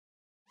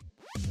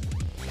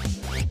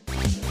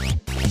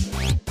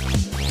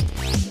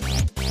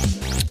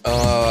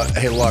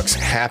Hey, Lux,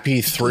 happy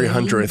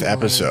 300th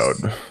episode.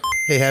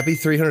 Hey, happy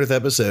 300th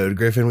episode,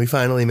 Griffin. We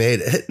finally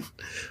made it.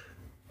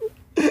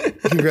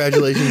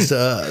 Congratulations to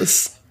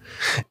us.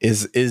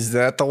 Is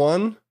that the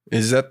one?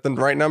 Is that the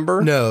right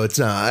number? No, it's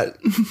not.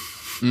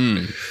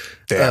 Damn.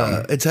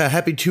 It's a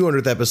happy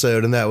 200th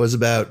episode, and that was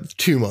about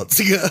 2 months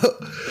ago.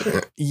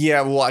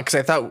 Yeah, well, because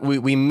I thought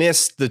we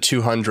missed the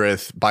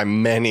 200th by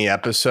many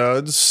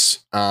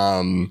episodes.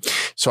 So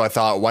I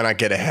thought, why not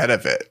get ahead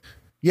of it?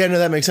 Yeah, no,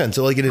 that makes sense.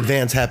 So like an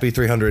advance happy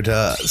 300 to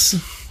us.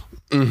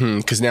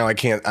 Because now I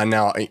can't.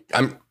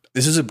 I'm.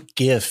 This is a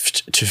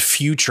gift to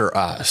future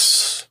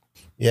us.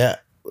 Yeah,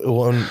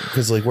 well,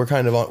 because like we're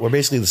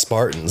basically the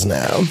Spartans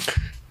now.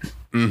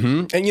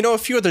 And you know, a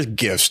few other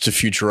gifts to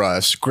future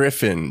us.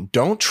 Griffin,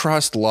 don't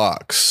trust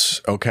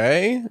Lux.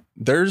 Okay,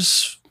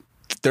 there's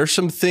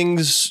some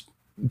things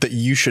that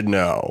you should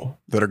know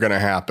that are going to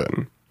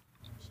happen.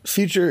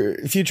 Future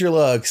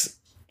Lux.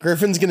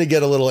 Griffin's going to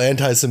get a little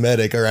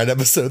anti-Semitic around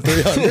episode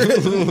 300.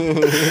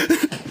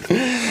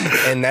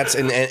 And that's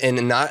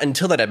and not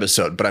until that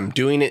episode, but I'm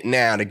doing it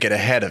now to get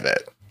ahead of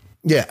it.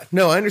 Yeah,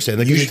 no, I understand.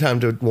 Like, you need time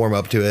to warm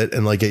up to it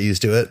and like get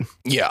used to it.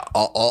 Yeah,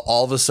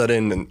 all of a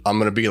sudden, I'm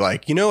going to be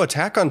like,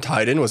 Attack on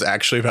Titan was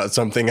actually about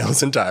something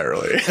else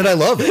entirely. And I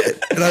love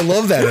it. And I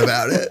love that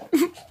about it.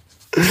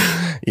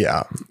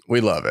 Yeah,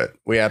 we love it.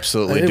 We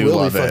absolutely do love it. It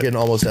will be fucking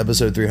almost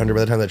episode 300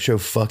 by the time that show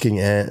fucking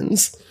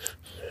ends.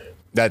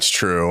 That's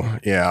true.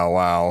 Yeah,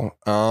 wow.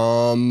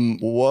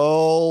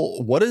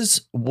 Well, what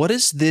is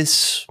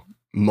this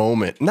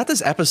moment? Not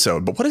this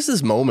episode, but what is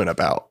this moment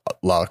about,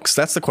 Lux?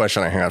 That's the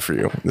question I have for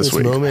you this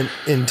week. This moment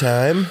in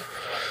time?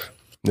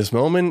 This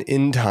moment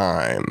in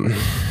time.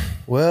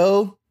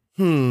 Well,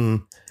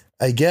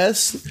 I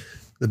guess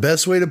the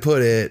best way to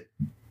put it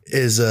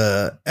is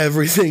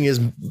everything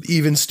is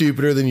even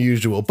stupider than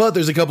usual, but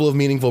there's a couple of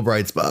meaningful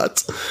bright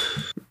spots.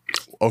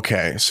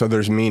 Okay, so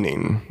there's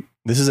meaning.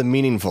 This is a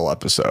meaningful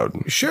episode.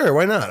 Sure,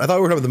 why not? I thought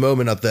we were talking about the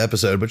moment, not the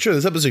episode, but sure,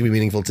 this episode can be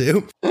meaningful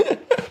too.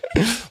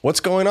 What's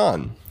going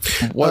on?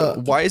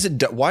 Why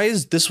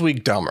is this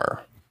week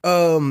dumber?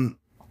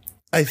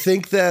 I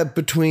think that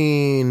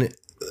between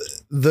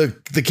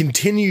the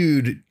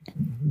continued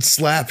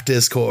slap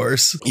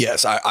discourse.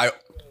 Yes, I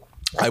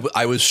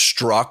was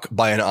struck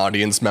by an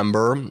audience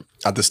member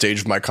at the stage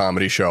of my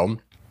comedy show.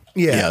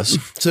 Yeah. Yes.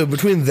 So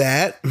between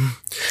that,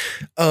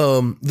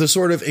 the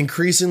sort of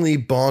increasingly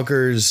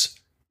bonkers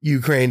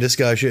Ukraine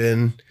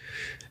discussion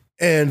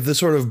and the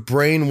sort of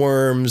brain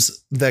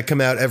worms that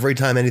come out every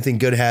time anything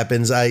good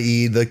happens,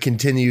 i.e. the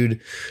continued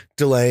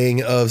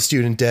delaying of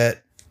student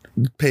debt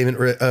payment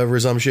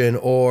resumption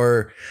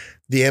or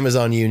the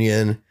Amazon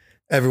union,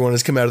 everyone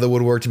has come out of the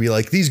woodwork to be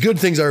like, these good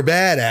things are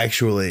bad,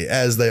 actually,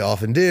 as they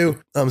often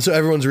do. So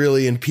everyone's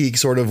really in peak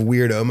sort of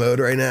weirdo mode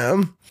right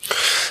now.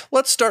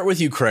 Let's start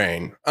with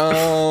Ukraine,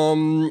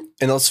 and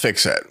let's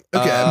fix it.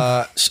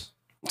 Okay.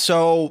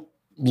 So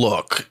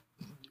look,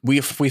 we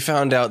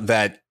found out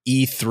that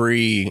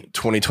E3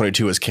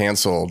 2022 is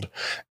canceled,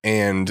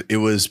 and it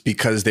was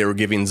because they were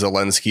giving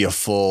Zelensky a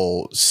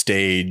full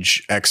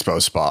stage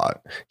expo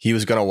spot. He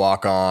was going to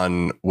walk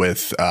on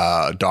with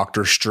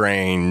Doctor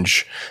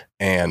Strange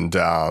and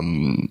the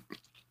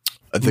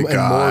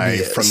guy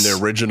Morbius from the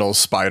original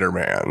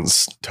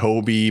Spider-Mans,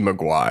 Tobey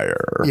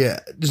Maguire. Yeah,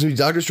 just be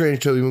Doctor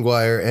Strange, Tobey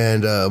Maguire,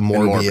 and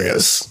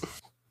Morbius.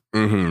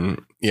 Mm-hmm.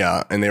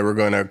 Yeah, and they were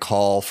going to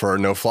call for a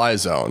no-fly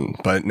zone,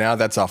 but now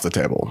that's off the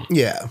table.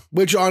 Yeah,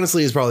 which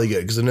honestly is probably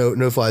good because the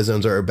no-fly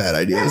zones are bad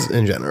ideas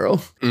in general.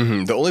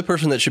 Mm-hmm. The only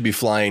person that should be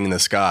flying in the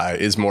sky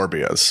is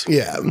Morbius.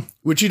 Yeah,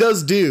 which he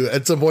does do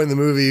at some point in the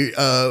movie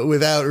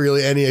without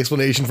really any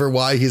explanation for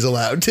why he's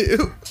allowed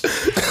to.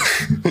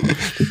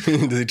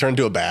 Does he turn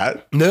into a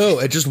bat? No,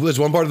 there's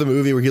one part of the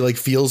movie where he like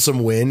feels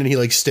some wind and he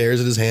like stares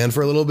at his hand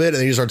for a little bit and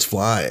then he starts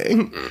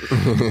flying.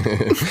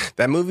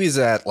 That movie's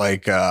at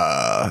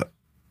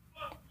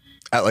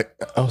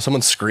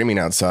someone's screaming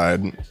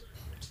outside.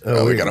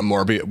 We got a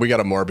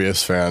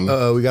Morbius fan.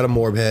 We got a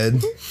Morb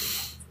head.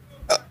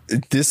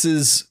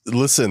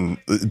 Listen,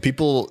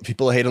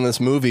 people hate on this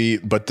movie,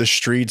 but the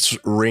streets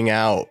ring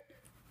out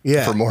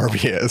for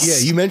Morbius. Yeah,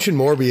 you mentioned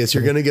Morbius.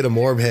 You're going to get a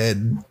Morb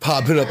head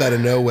popping up out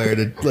of nowhere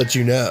to let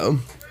you know.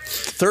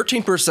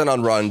 13%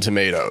 on Rotten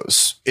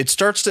Tomatoes. It's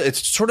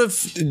sort of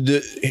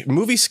the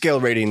movie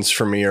scale ratings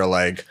for me are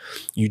like,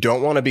 you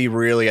don't want to be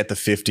really at the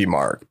 50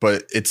 mark,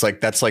 but it's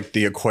like, that's like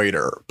the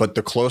equator. But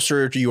the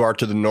closer you are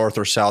to the North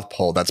or South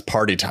Pole, that's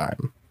party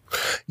time.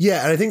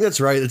 Yeah. And I think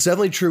that's right. It's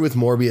definitely true with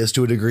Morbius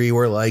to a degree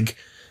where like,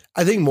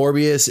 I think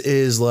Morbius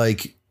is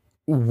like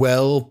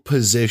well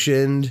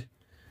positioned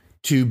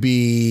to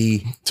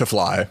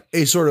fly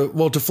a sort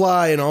of, to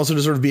fly and also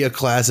to sort of be a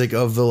classic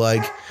of the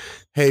like,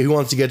 hey, who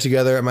wants to get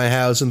together at my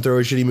house and throw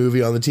a shitty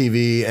movie on the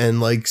TV and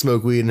like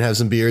smoke weed and have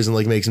some beers and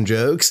like make some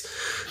jokes?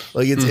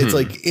 Like it's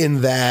like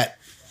in that,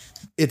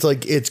 it's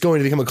like it's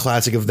going to become a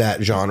classic of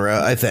that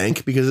genre, I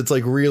think, because it's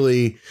like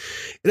really,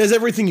 it has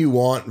everything you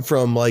want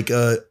from like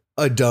a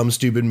dumb,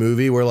 stupid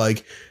movie where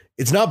like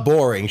it's not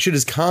boring. Shit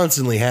is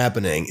constantly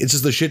happening. It's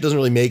just the shit doesn't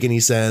really make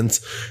any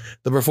sense.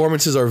 The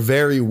performances are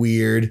very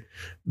weird.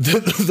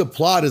 The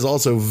plot is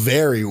also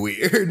very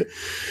weird.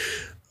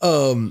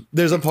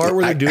 There's a part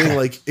where they're doing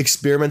like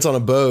experiments on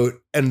a boat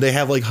and they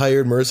have like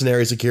hired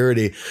mercenary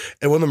security.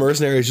 And one of the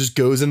mercenaries just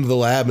goes into the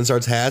lab and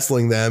starts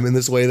hassling them in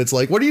this way that's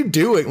like, what are you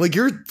doing? Like,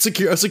 you're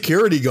a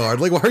security guard.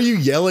 Like, why are you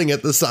yelling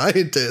at the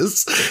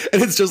scientists?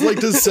 And it's just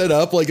like to set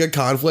up like a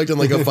conflict and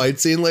like a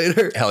fight scene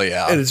later. Hell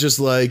yeah. And it's just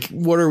like,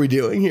 what are we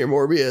doing here,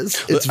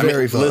 Morbius? It's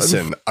very fun.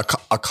 Listen,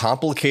 a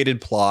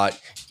complicated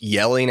plot,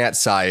 yelling at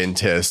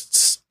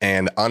scientists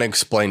and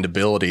unexplained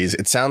abilities.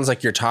 It sounds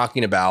like you're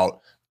talking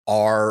about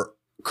our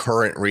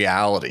current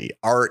reality.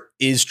 Art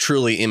is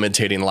truly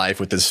imitating life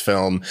with this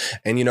film.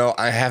 And, you know,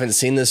 I haven't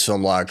seen this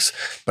film, Lux,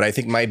 but I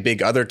think my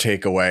big other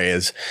takeaway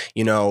is,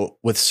 you know,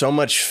 with so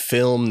much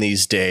film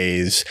these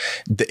days,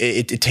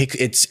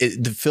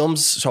 the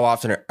films so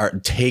often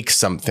take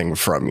something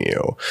from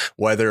you,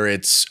 whether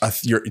it's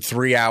your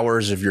 3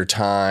 hours of your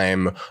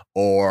time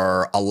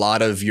or a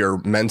lot of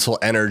your mental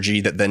energy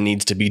that then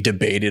needs to be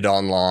debated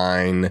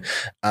online,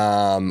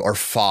 or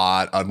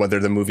fought on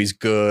whether the movie's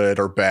good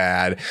or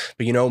bad.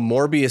 But, you know,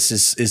 Morbius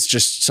is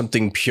just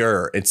something pure.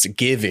 It's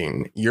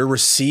giving. You're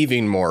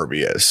receiving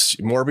Morbius.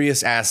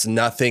 Morbius asks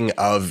nothing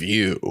of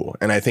you.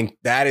 And I think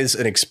that is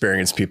an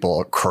experience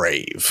people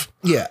crave.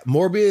 Yeah.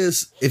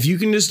 Morbius, if you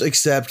can just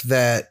accept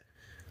that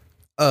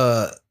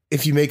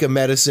if you make a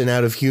medicine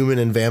out of human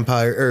and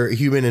vampire or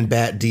human and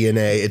bat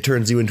DNA, it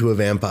turns you into a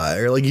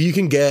vampire. Like, you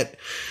can get,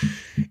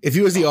 if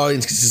you as the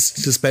audience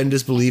suspend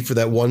disbelief for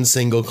that one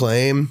single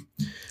claim,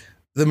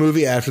 the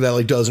movie after that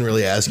like doesn't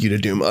really ask you to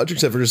do much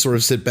except for just sort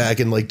of sit back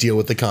and like deal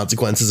with the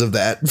consequences of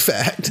that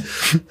fact.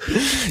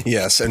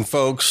 Yes, and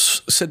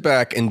folks, sit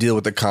back and deal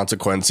with the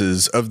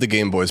consequences of the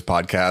Game Boys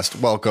podcast.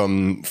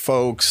 Welcome,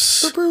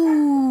 folks.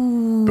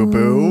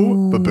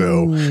 Boo-boo.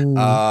 Boo-boo.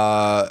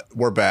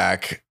 We're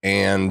back,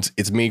 and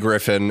it's me,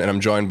 Griffin, and I'm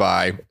joined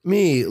by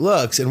me,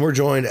 Lux, and we're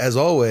joined as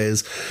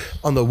always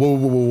on the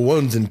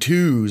ones and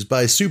twos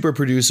by super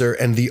producer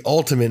and the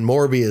ultimate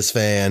Morbius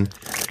fan,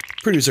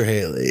 producer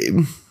Haley.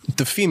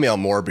 The female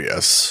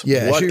Morbius.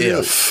 Yeah. What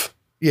if?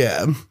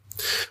 Yeah.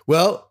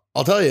 Well,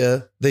 I'll tell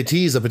you, they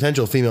tease a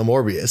potential female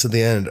Morbius at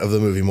the end of the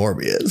movie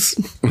Morbius.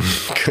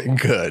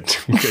 Good.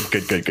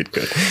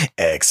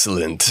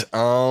 Excellent.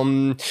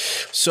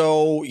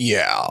 So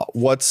yeah,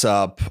 what's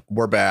up?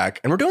 We're back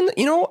and we're doing,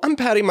 I'm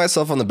patting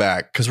myself on the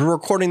back because we're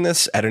recording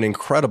this at an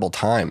incredible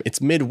time. It's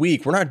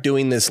midweek. We're not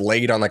doing this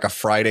late on like a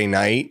Friday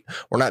night.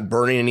 We're not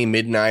burning any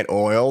midnight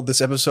oil.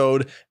 This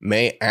episode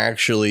may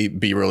actually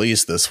be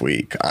released this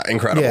week.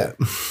 Incredible. Yeah.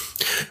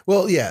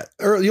 Well, yeah.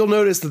 You'll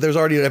notice that there's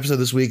already an episode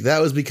this week.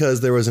 That was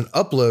because there was an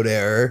upload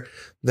error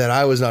that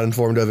I was not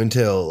informed of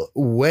until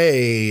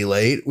way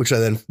late, which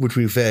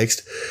we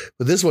fixed.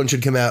 But this one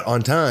should come out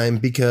on time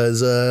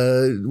because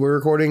we're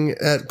recording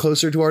at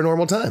closer to our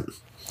normal time.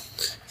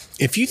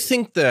 If you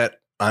think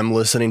that I'm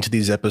listening to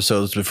these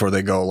episodes before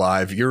they go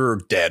live, you're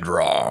dead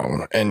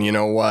wrong. And you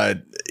know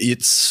what?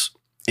 It's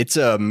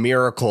a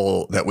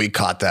miracle that we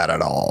caught that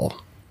at all.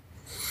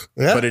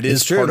 Yeah, but it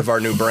is part of our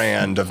new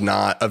brand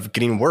of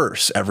getting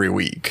worse every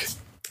week.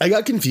 I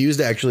got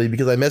confused actually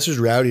because I messaged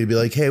Rowdy to be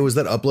like, hey, was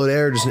that upload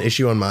error just an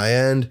issue on my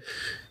end?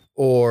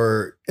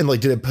 And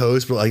did it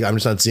post, but like, I'm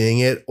just not seeing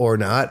it or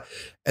not.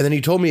 And then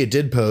he told me it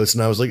did post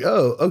and I was like,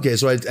 oh, okay.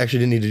 So I actually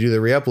didn't need to do the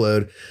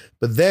re-upload.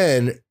 But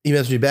then he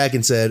messaged me back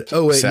and said,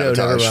 oh, wait, Sabotage.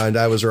 No, never mind.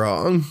 I was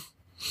wrong.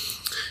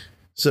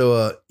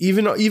 So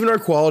even our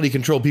quality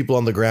control people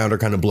on the ground are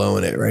kind of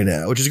blowing it right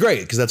now, which is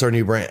great because that's our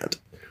new brand.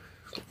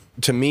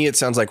 To me, it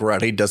sounds like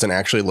Rowdy doesn't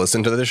actually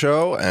listen to the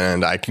show,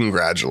 and I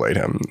congratulate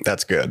him.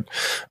 That's good.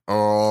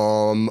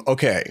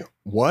 Okay.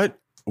 What?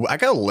 I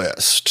got a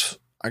list.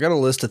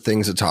 Of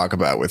things to talk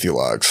about with you,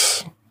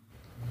 Lux.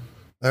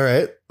 All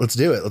right. Let's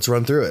do it. Let's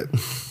run through it.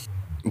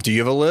 Do you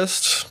have a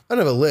list? I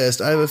don't have a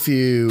list. I have a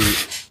few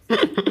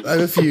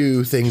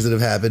things that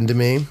have happened to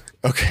me.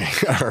 Okay.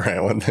 All right.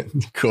 Well,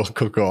 cool.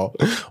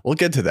 We'll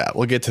get to that.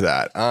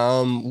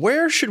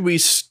 Where should we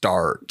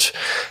start?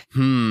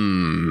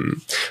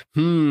 You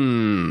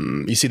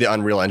see the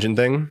Unreal Engine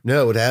thing?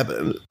 No, what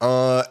happened?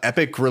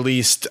 Epic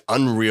released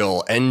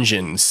Unreal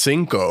Engine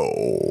 5.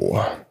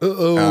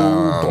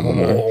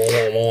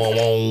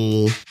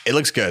 It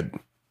looks good.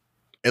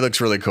 It looks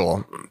really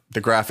cool.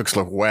 The graphics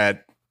look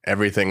wet.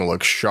 Everything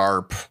looks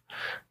sharp.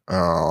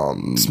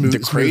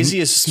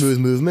 Smooth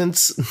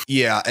movements.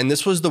 Yeah. And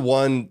this was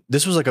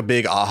like a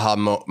big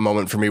aha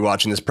moment for me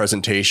watching this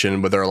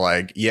presentation where they're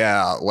like,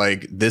 yeah,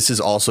 like this is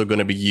also going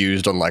to be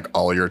used on like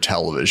all your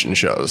television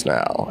shows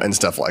now and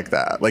stuff like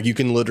that. Like you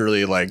can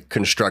literally like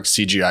construct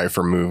CGI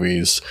for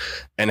movies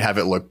and have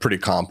it look pretty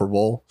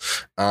comparable.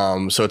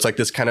 So it's like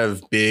this kind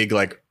of big,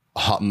 like,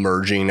 hot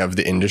merging of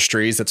the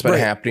industries that's been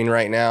happening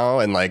right now.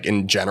 And like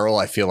in general,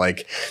 I feel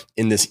like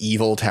in this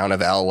evil town of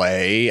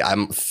LA,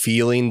 I'm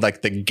feeling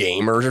like the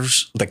gamer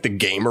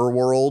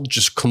world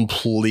just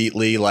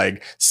completely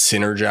like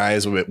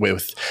synergize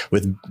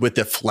with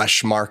the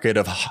flesh market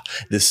of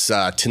this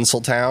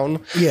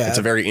Tinseltown. Yeah. It's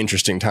a very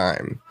interesting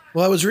time.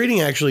 Well, I was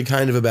reading actually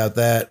kind of about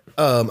that.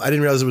 I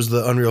didn't realize it was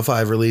the Unreal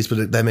 5 release,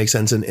 but that makes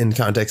sense in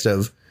context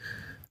of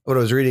what I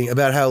was reading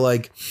about how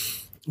like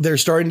they're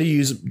starting to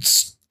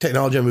use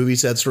technology on movie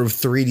sets, sort of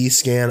 3D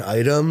scan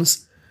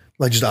items,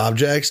 like just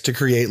objects to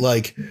create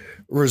like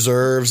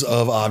reserves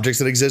of objects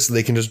that exist so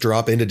they can just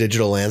drop into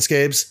digital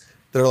landscapes.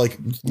 They're like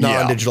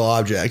non-digital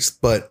objects,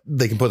 but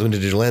they can put them into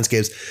digital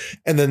landscapes.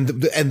 And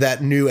then and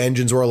that new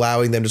engines were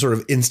allowing them to sort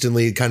of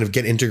instantly kind of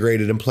get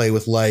integrated and play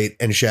with light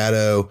and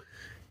shadow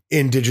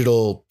in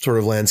digital sort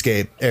of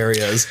landscape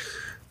areas.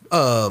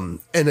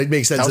 And it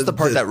makes sense. That was the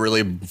part that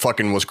really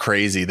fucking was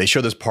crazy. They show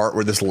this part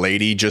where this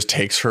lady just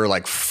takes her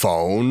like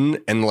phone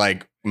and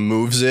like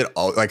moves it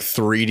all, like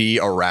 3D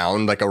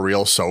around like a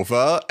real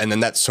sofa, and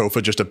then that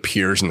sofa just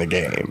appears in the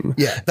game.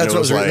 Yeah, that's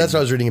what I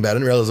was reading about. I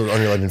didn't realize it was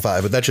Unreal Engine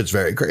 5, but that shit's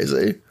very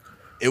crazy.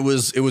 It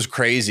was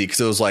crazy because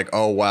it was like,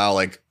 oh wow,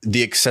 like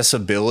the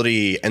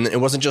accessibility, and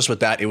it wasn't just with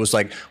that, it was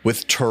like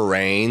with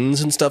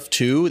terrains and stuff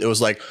too. It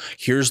was like,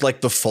 here's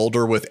like the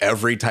folder with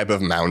every type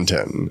of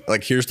mountain,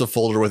 like here's the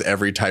folder with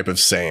every type of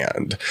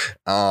sand,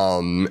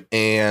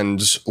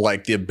 and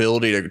like the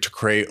ability to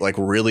create like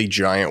really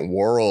giant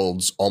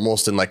worlds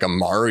almost in like a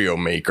Mario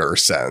Maker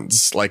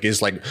sense, like is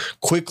like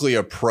quickly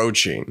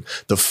approaching.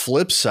 The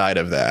flip side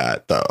of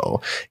that though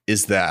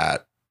is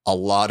that a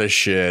lot of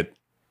shit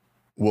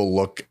will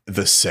look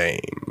the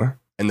same,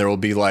 and there will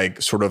be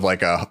like sort of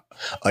like a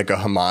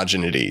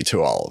homogeneity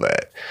to all of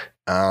it.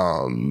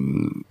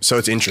 So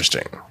it's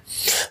interesting.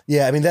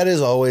 Yeah, I mean that is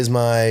always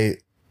my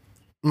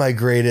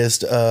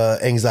greatest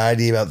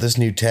anxiety about this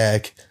new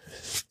tech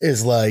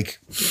is like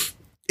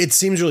it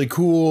seems really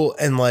cool,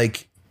 and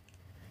like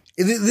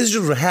this is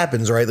just what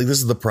happens, right? Like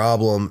this is the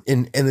problem,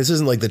 and this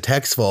isn't like the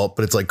tech's fault,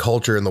 but it's like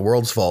culture and the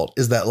world's fault,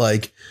 is that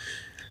like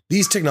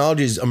these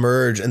technologies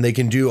emerge and they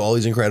can do all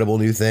these incredible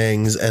new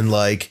things and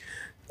like,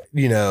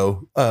 you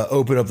know,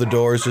 open up the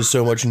doors to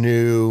so much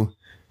new,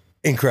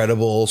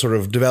 incredible sort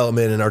of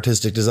development and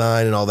artistic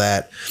design and all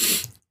that.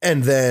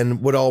 And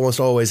then what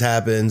almost always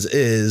happens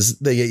is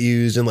they get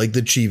used in like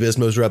the cheapest,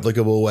 most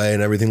replicable way,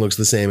 and everything looks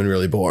the same and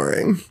really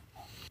boring.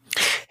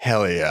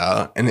 Hell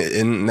yeah.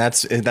 And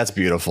that's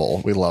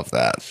beautiful. We love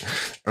that.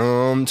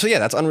 So yeah,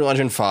 that's Unreal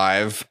Engine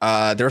 5.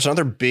 There's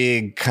another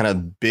big kind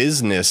of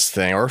business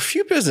thing, or a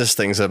few business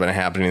things that have been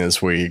happening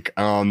this week.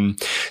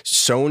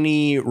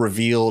 Sony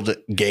revealed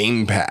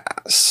Game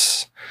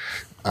Pass.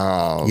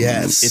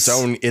 Yes,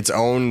 its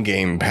own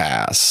Game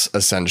Pass,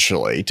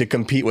 essentially, to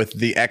compete with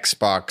the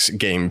Xbox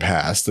Game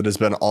Pass that has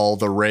been all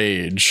the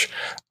rage.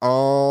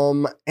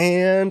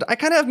 And I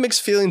kind of have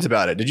mixed feelings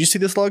about it. Did you see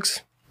this,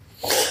 Lugs?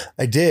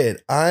 I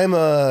did. I'm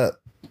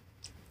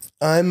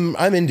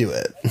into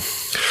it.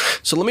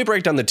 So let me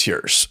break down the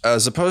tiers.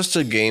 As opposed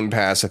to Game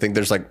Pass, I think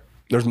there's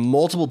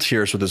multiple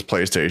tiers with this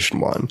PlayStation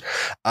one.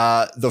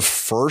 The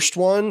first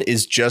one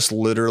is just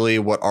literally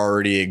what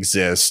already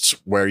exists,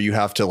 where you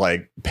have to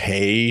like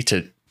pay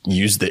to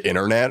use the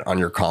internet on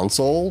your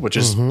console, which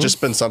has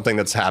just been something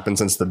that's happened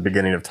since the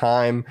beginning of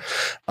time.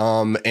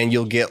 And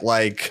you'll get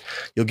like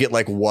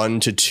 1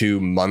 to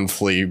 2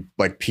 monthly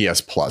like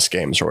PS Plus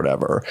games or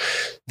whatever.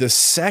 The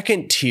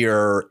second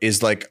tier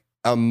is like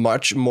a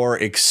much more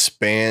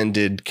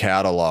expanded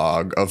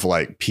catalog of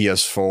like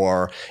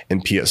PS4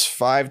 and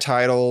PS5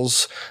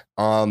 titles,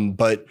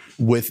 but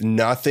with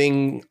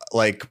nothing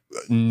like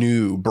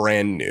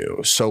brand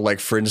new. So like,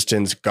 for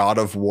instance, God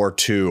of War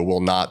 2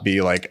 will not be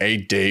like a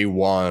day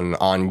one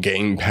on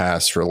Game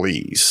Pass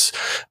release.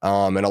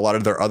 And a lot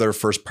of their other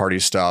first party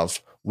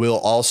stuff will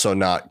also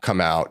not come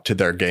out to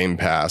their Game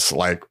Pass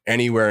like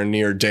anywhere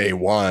near day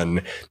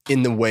one,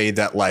 in the way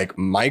that like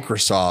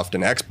Microsoft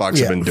and Xbox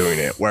have been doing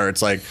it, where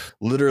it's like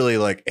literally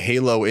like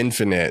Halo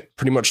Infinite,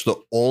 pretty much the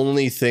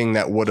only thing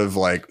that would have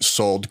like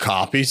sold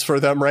copies for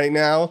them right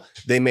now.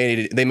 They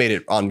made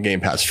it on Game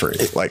Pass free.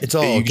 Like it's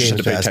all you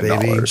just Game have to pay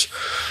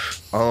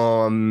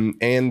 $10.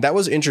 And that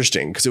was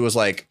interesting because it was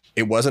like,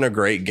 it wasn't a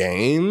great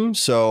game.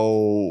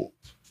 So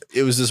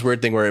it was this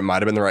weird thing where it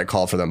might've been the right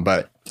call for them,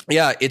 but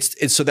yeah,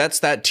 it's so that's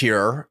that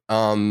tier.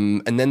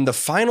 And then the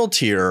final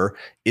tier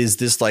is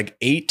this like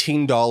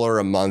 $18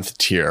 a month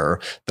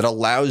tier that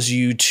allows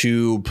you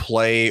to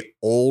play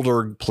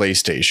older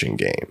PlayStation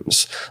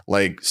games,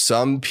 like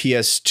some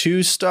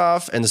PS2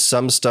 stuff and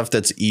some stuff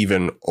that's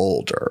even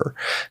older.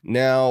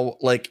 Now,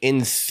 like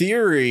in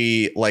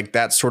theory, like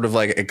that sort of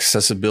like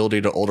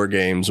accessibility to older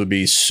games would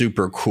be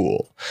super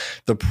cool.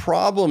 The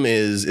problem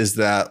is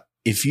that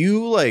if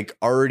you like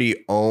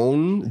already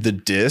own the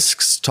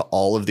discs to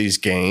all of these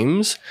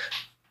games,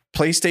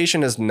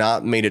 PlayStation has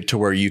not made it to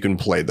where you can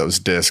play those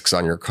discs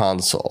on your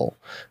console.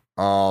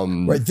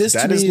 Right. This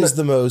to me is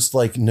the most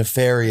like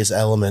nefarious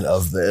element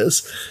of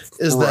this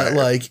is that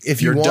like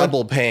if you're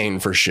double paying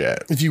for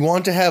shit. If you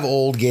want to have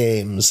old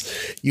games,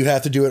 you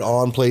have to do it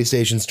on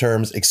PlayStation's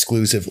terms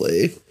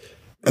exclusively.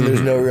 And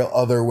there's no real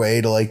other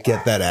way to like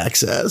get that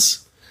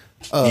access.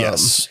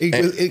 Yes.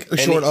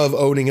 Short of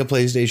owning a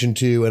PlayStation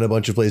 2 and a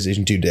bunch of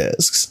PlayStation 2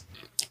 discs.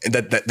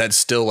 that's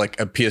still like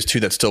a PS2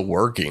 that's still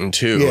working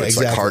too. Yeah, it's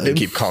like hard to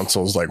keep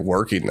consoles like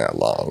working that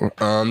long.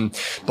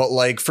 But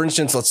like for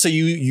instance, let's say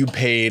you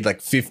paid like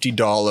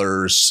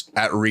 $50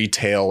 at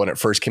retail when it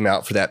first came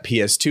out for that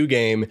PS2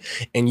 game,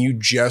 and you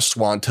just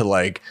want to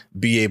like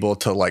be able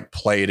to like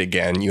play it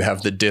again. You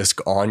have the disc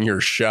on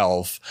your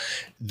shelf.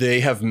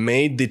 They have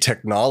made the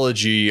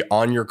technology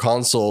on your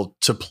console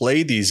to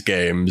play these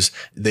games.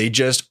 They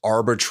just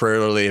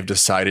arbitrarily have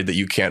decided that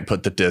you can't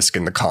put the disc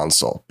in the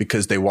console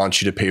because they want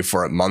you to pay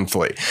for it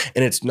monthly.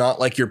 And it's not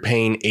like you're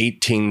paying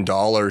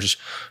 $18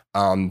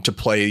 to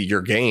play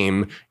your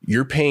game.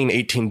 You're paying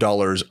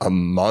 $18 a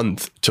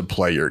month to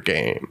play your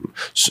game,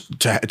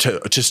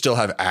 to still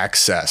have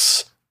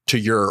access to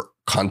your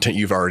content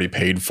you've already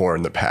paid for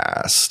in the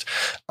past.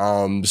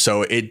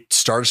 So it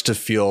starts to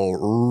feel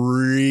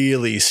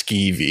really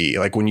skeevy,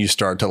 like when you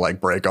start to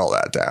like break all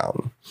that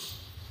down.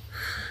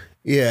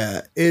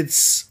 Yeah, it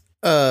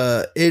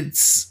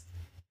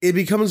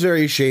becomes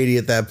very shady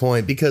at that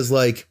point because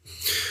like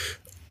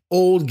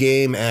old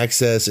game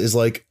access is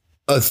like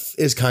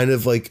is kind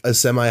of like a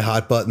semi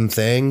hot button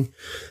thing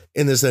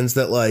in the sense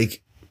that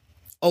like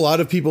a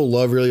lot of people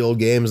love really old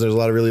games. There's a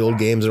lot of really old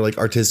games that are like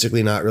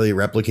artistically not really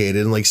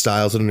replicated and like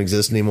styles that don't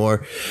exist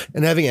anymore.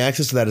 And having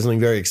access to that is something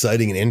very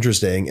exciting and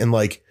interesting. And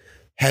like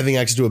having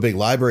access to a big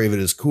library of it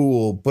is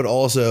cool, but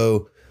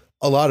also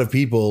a lot of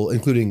people,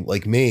 including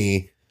like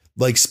me,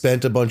 like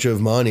spent a bunch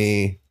of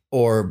money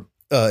or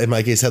in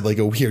my case had like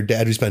a weird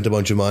dad who spent a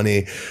bunch of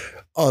money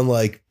on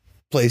like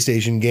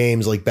PlayStation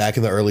games like back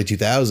in the early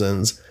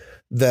 2000s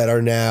that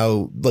are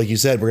now, like you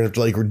said, we're going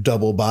to have to like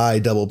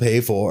double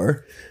pay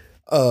for.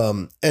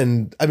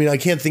 And I mean, I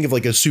can't think of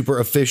like a super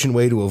efficient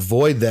way to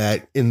avoid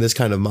that in this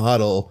kind of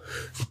model,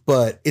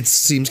 but it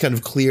seems kind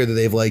of clear that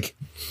they've like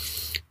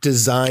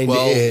designed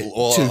it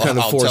to kind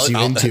of force you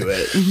into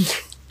it.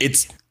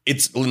 It's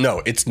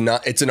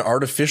not. It's an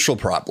artificial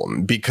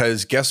problem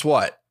because guess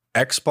what?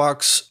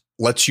 Xbox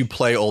lets you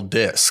play old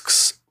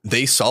discs.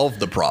 They solved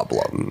the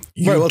problem.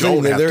 You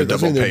don't have to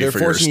double pay for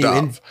your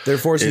stuff. They're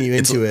forcing you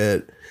into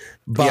it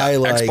by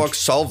like Xbox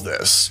solved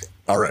this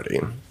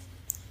already.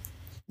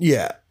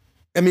 Yeah.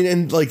 I mean,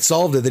 and like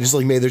solved it. They just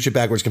like made their shit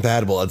backwards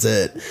compatible. That's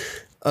it.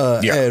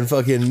 And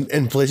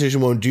PlayStation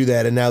won't do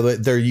that. And now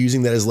that they're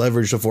using that as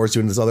leverage to force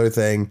you into this other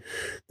thing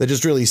that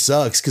just really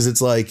sucks. Cause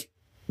it's like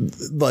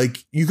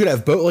you could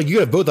have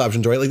both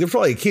options, right? Like there's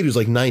probably a kid who's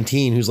like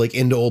 19, who's like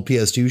into old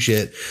PS2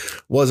 shit,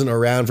 wasn't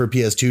around for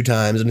PS2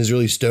 times and is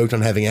really stoked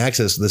on having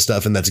access to this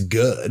stuff. And that's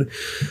good.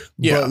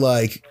 Yeah. But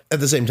like at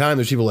the same time,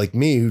 there's people like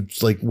me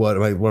who's like, what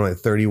am I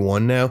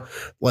 31 now?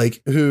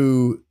 Like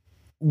who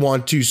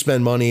want to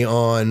spend money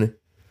on,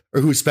 or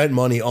who spent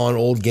money on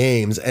old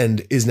games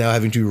and is now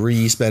having to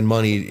re-spend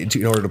money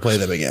in order to play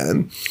them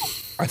again.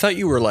 I thought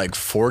you were like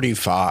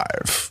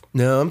 45.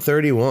 No, I'm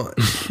 31.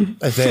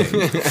 I think.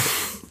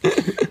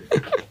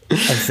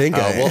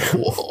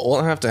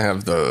 We'll have to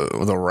have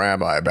the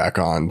rabbi back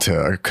on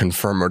to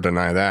confirm or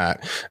deny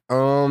that.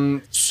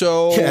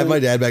 So have my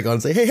dad back on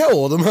and say, "Hey, how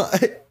old am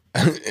I?"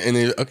 and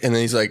then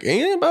he's like,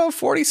 about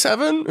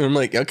 47. And I'm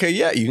like, okay,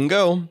 yeah, you can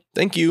go.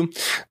 Thank you.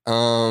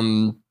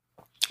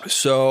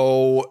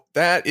 So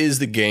that is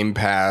the Game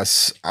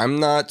Pass. I'm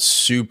not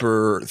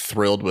super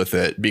thrilled with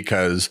it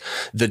because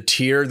the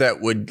tier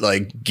that would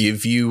like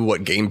give you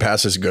what Game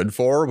Pass is good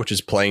for, which is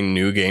playing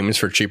new games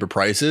for cheaper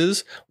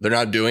prices, they're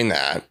not doing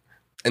that.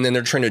 And then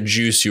they're trying to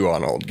juice you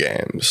on old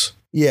games.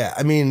 Yeah,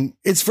 I mean,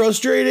 it's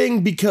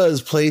frustrating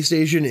because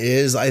PlayStation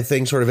is, I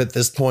think, sort of at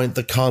this point,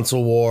 the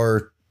console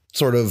war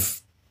sort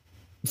of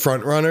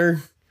front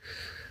runner.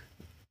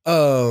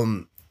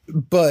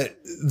 But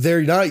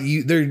they're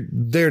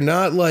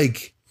not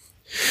like,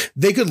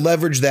 they could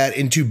leverage that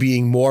into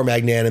being more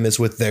magnanimous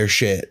with their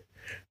shit,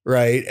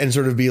 right? And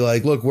sort of be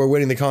like, look, we're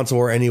winning the console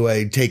war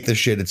anyway. Take this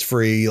shit. It's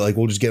free. Like,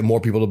 we'll just get more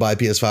people to buy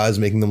PS5s,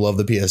 making them love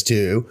the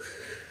PS2.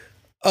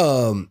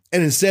 And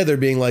instead they're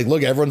being like,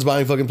 look, everyone's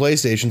buying fucking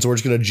PlayStation, so we're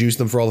just going to juice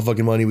them for all the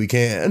fucking money we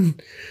can,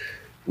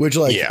 which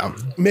like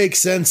makes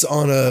sense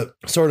on a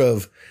sort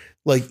of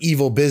like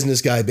evil business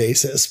guy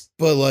basis.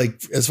 But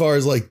like, as far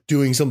as like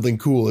doing something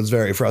cool, it's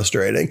very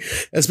frustrating,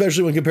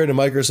 especially when compared to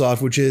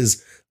Microsoft, which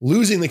is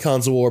losing the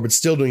console war, but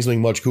still doing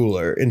something much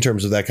cooler in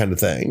terms of that kind of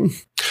thing.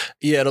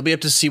 Yeah, it'll be up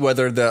to see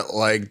whether that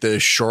like the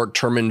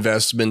short-term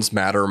investments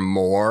matter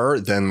more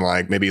than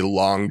like maybe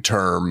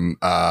long-term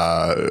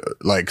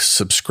like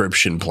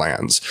subscription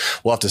plans.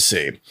 We'll have to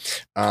see.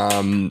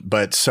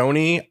 But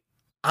Sony,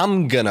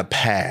 I'm gonna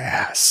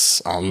pass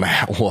on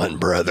that one,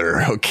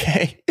 brother.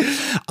 Okay,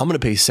 I'm gonna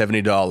pay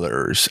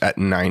 $70 at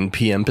 9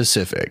 p.m.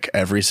 Pacific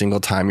every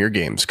single time your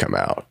games come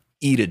out.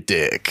 Eat a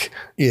dick.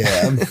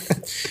 Yeah,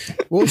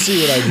 we'll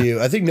see what I do.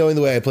 I think knowing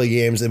the way I play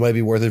games, it might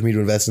be worth it for me to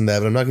invest in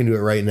that, but I'm not gonna do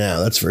it right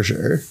now. That's for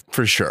sure.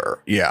 For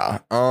sure. Yeah.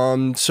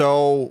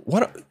 So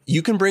what,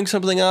 you can bring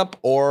something up,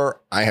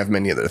 or I have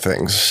many other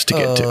things to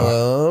get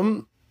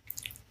to.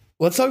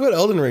 Let's talk about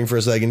Elden Ring for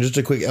a second. Just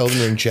a quick Elden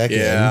Ring check-in.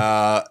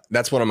 Yeah,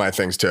 that's one of my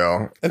things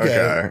too.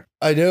 Okay.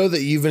 I know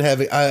that you've been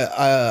having.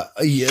 I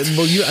know you've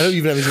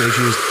been having some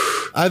issues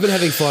I've been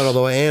having fun,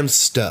 although I am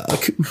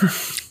stuck.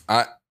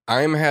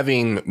 I'm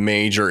having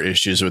major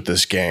issues with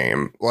this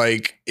game.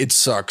 Like, it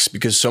sucks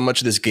because so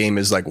much of this game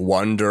is like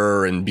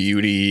wonder and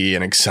beauty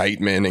and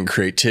excitement and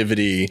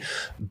creativity,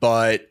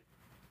 but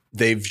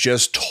they've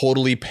just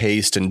totally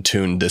paced and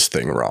tuned this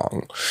thing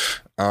wrong.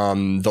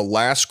 The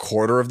last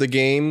quarter of the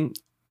game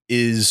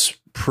is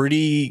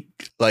pretty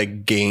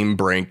like game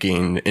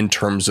breaking in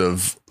terms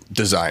of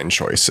design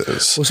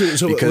choices. Well,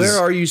 so where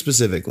are you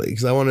specifically?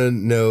 Because I want to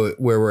know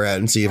where we're at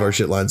and see if our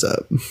shit lines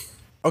up.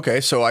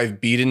 Okay, so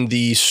I've beaten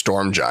the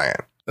Storm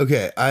Giant.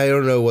 Okay, I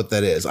don't know what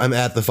that is. I'm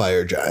at the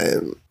Fire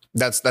Giant.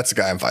 That's the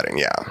guy I'm fighting.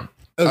 Yeah.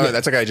 Okay.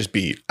 That's the guy I just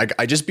beat.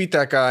 I just beat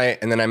that guy,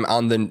 and then I'm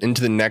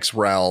into the next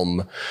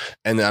realm,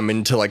 and then I'm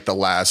into like the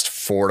last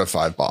 4 to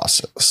 5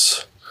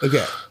 bosses.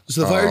 Okay,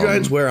 so the Fire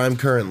Giant's where I'm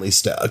currently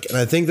stuck, and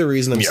I think the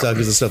reason I'm stuck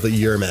is the stuff that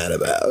you're mad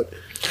about.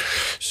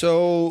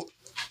 So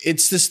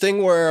it's this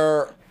thing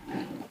where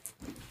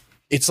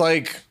it's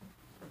like,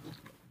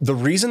 the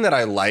reason that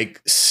I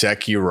like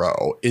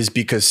Sekiro is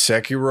because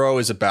Sekiro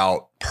is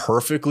about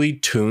perfectly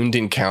tuned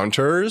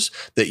encounters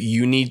that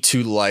you need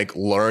to like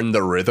learn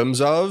the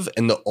rhythms of.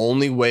 And the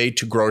only way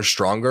to grow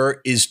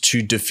stronger is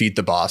to defeat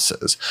the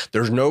bosses.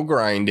 There's no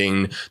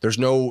grinding. There's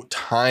no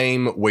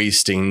time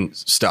wasting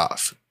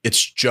stuff.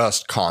 It's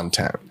just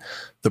content.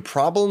 The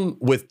problem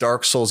with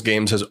Dark Souls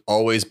games has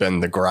always been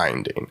the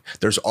grinding.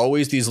 There's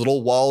always these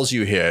little walls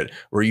you hit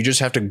where you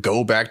just have to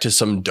go back to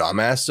some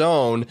dumbass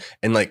zone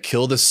and like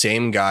kill the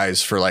same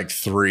guys for like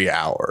 3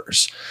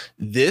 hours.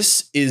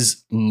 This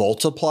is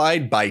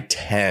multiplied by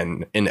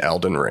 10 in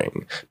Elden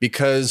Ring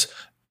because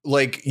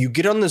like you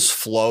get on this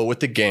flow with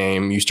the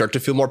game, you start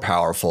to feel more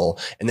powerful,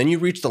 and then you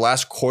reach the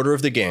last quarter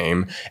of the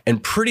game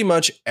and pretty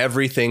much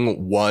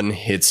everything one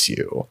hits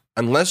you.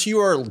 Unless you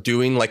are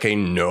doing like a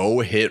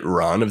no-hit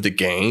run of the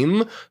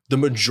game, the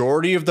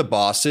majority of the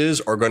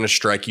bosses are going to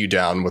strike you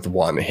down with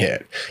one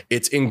hit.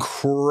 It's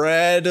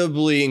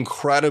incredibly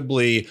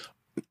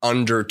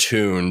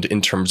undertuned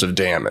in terms of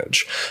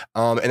damage.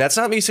 And that's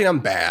not me saying I'm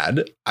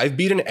bad. I've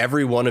beaten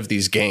every one of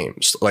these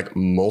games like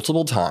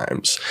multiple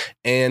times.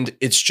 And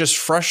it's just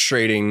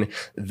frustrating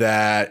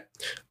that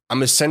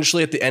I'm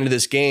essentially at the end of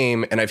this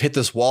game and I've hit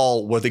this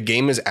wall where the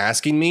game is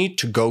asking me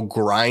to go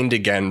grind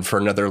again for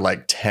another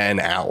like 10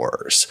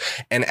 hours.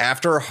 And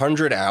after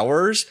 100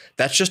 hours,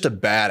 that's just a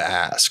bad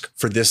ask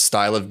for this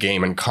style of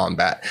game and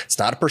combat. It's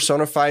not a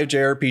Persona 5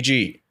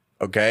 JRPG.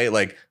 Okay,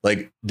 like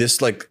this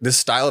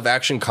style of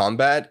action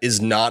combat is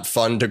not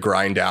fun to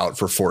grind out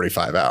for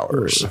 45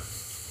 hours.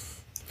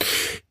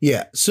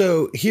 Yeah,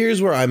 so here's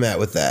where I'm at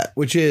with that,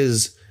 which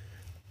is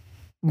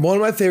one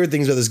of my favorite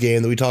things about this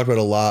game that we talked about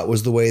a lot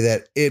was the way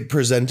that it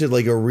presented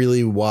like a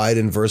really wide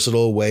and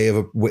versatile way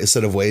of a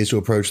set of ways to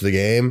approach the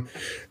game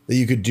that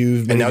you could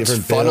do. And now it's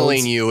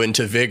funneling you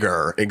into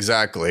vigor.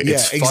 Exactly. Yeah,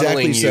 it's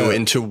funneling you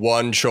into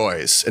one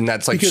choice. And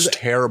that's like just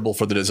terrible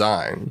for the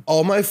design.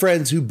 All my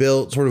friends who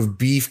built sort of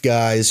beef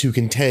guys who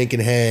can tank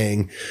and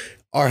hang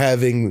are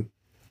having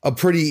a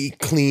pretty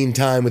clean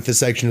time with this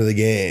section of the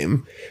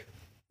game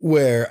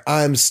where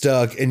I'm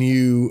stuck and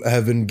you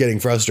have been getting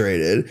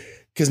frustrated.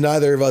 Because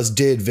neither of us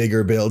did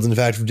vigor builds. In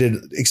fact, we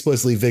did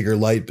explicitly vigor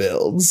light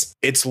builds.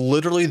 It's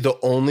literally the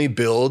only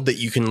build that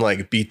you can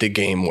like beat the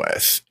game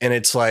with. And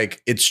it's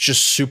like, it's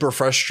just super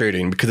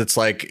frustrating because it's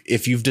like,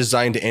 if you've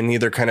designed any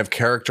other kind of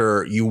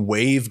character, you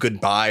wave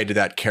goodbye to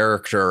that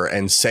character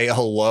and say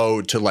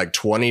hello to like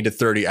 20 to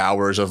 30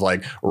 hours of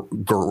like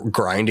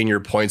grinding your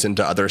points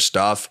into other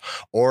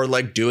stuff or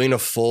like doing a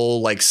full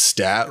like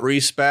stat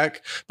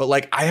respec. But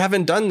like, I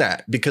haven't done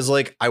that because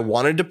like I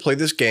wanted to play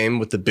this game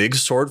with the big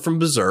sword from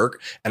Berserk.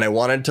 And I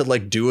wanted to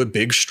like do a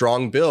big,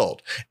 strong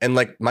build. And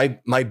like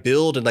my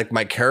build and like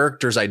my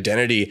character's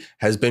identity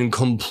has been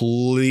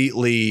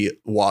completely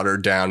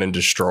watered down and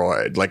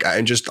destroyed. Like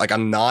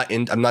I'm not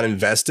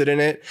invested in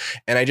it.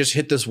 And I just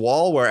hit this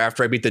wall where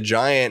after I beat the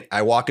giant,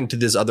 I walk into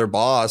this other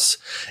boss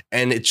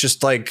and it's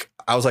just like,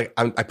 I was like,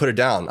 I put it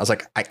down. I was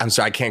like, I'm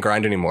sorry, I can't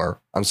grind anymore.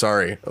 I'm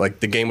sorry. Like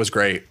the game was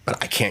great,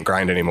 but I can't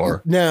grind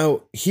anymore.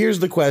 Now, here's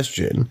the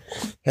question.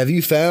 Have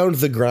you found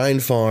the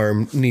grind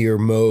farm near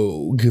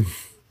Moog?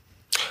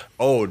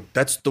 Oh,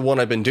 that's the one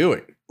I've been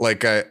doing.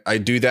 Like I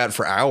do that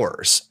for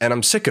hours and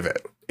I'm sick of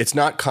it. It's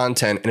not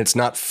content and it's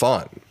not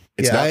fun.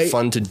 It's not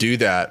fun to do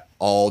that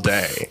all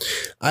day.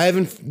 I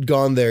haven't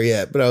gone there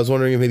yet, but I was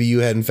wondering if maybe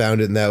you hadn't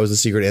found it and that was the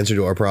secret answer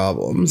to our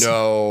problems.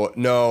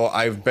 No,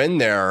 I've been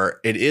there.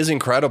 It is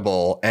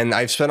incredible. And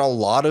I've spent a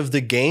lot of the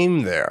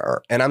game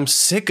there and I'm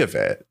sick of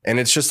it. And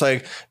it's just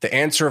like the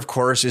answer, of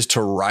course, is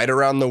to ride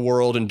around the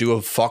world and do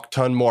a fuck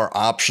ton more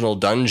optional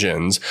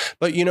dungeons.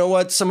 But you know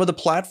what? Some of the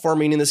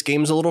platforming in this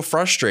game is a little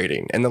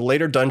frustrating and the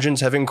later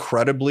dungeons have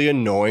incredibly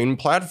annoying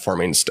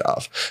platforming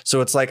stuff.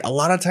 So it's like a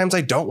lot of times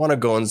I don't want to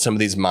go in some of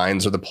these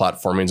mines where the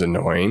platforming's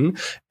annoying.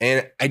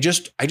 And I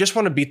just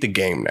want to beat the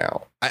game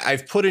now.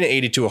 I've put in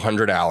 80 to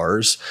 100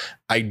 hours.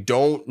 I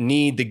don't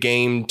need the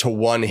game to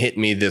one hit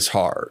me this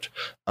hard.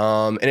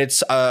 And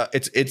this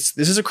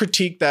is a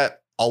critique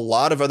that a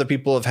lot of other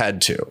people have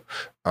had to.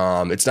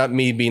 It's not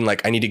me being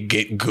like, I need to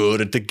get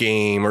good at the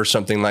game or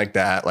something like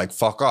that. Like,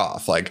 fuck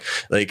off. Like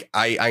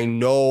I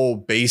know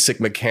basic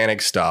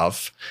mechanic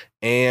stuff.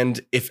 And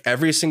if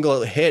every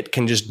single hit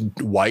can just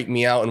wipe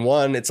me out in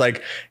one, it's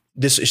like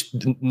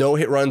no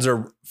hit runs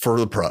are for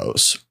the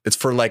pros. It's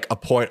for like a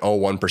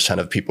 0.01%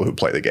 of people who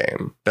play the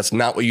game. That's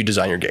not what you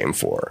design your game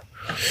for.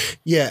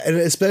 Yeah, and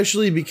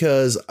especially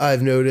because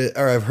I've noted,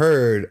 or I've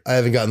heard, I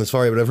haven't gotten this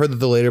far yet, but I've heard that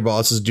the later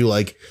bosses do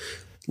like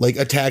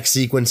attack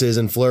sequences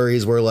and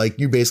flurries where like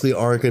you basically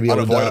aren't going to be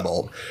able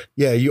unavoidable. to dodge.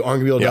 Yeah, you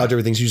aren't going to be able to dodge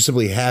everything. So you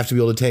simply have to be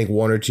able to tank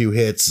 1 or 2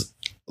 hits,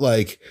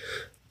 like,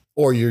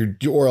 or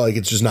like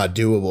it's just not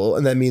doable.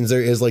 And that means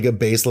there is like a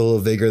base level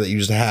of vigor that you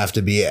just have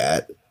to be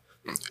at.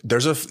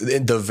 There's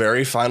the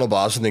very final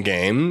boss in the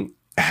game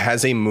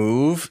has a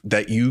move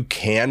that you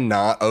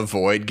cannot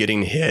avoid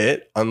getting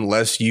hit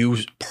unless you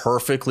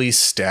perfectly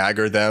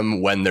stagger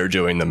them when they're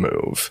doing the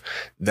move.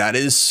 That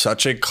is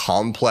such a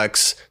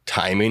complex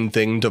timing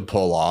thing to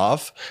pull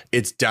off.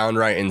 It's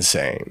downright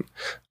insane.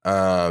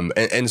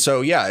 And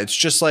so, yeah, it's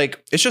just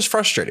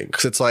frustrating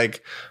because it's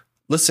like,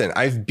 listen,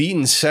 I've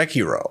beaten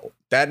Sekiro.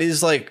 That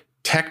is like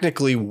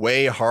technically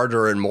way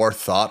harder and more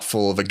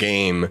thoughtful of a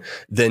game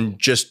than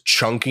just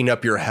chunking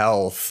up your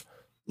health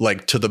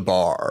like to the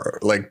bar.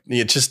 Like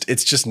it's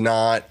just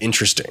not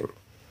interesting.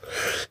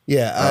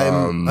 Yeah,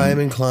 I'm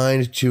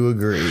inclined to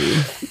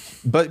agree.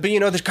 But you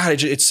know,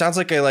 God, it sounds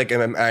like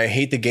I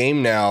hate the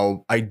game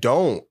now. I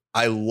don't.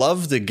 I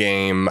love the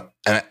game,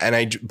 this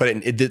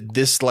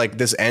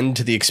end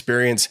to the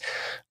experience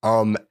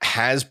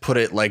has put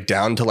it like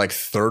down to like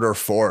 3rd or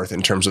 4th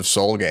in terms of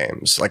Soul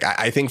games. Like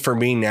I think for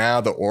me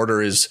now the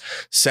order is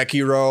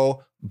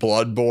Sekiro,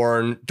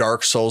 Bloodborne,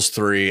 Dark Souls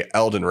 3,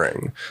 Elden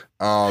Ring.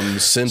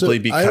 Simply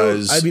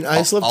because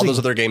all those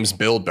other games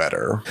build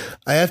better.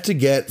 I have to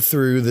get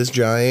through this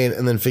giant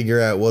and then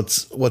figure out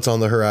what's on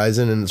the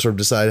horizon and sort of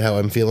decide how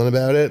I'm feeling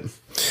about it.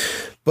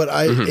 But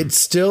it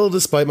still,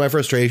 despite my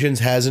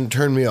frustrations, hasn't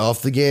turned me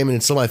off the game, and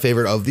it's still my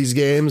favorite of these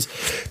games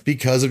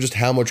because of just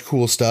how much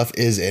cool stuff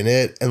is in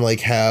it and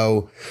like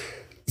how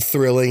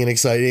thrilling and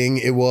exciting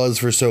it was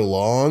for so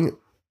long.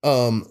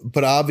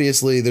 But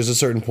obviously, there's a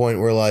certain point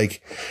where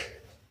like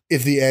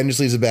if the end just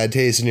leaves a bad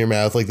taste in your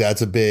mouth, like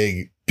that's a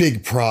big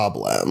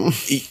problem.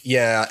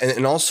 Yeah,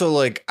 and also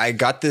like I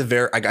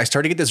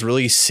started to get this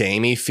really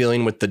samey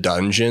feeling with the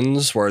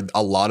dungeons where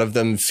a lot of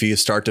them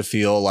start to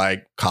feel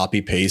like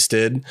copy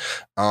pasted.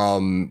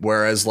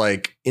 Whereas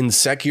like in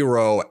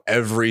Sekiro,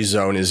 every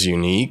zone is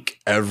unique.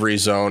 Every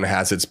zone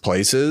has its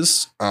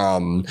places.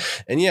 And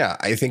yeah,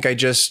 I think I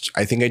just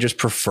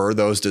prefer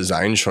those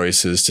design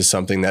choices to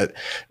something that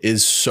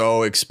is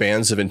so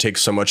expansive and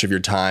takes so much of your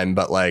time.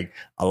 But like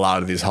a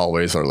lot of these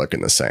hallways are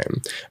looking the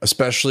same,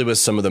 especially with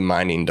some of the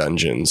mining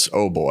dungeons.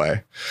 Oh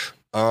boy.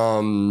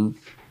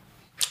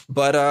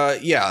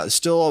 But yeah,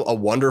 still a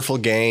wonderful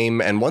game.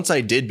 And once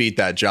I did beat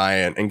that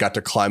giant and got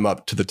to climb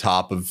up to the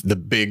top of the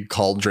big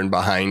cauldron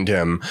behind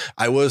him,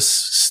 I was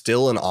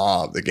still in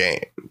awe of the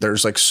game.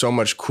 There's like so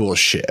much cool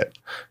shit.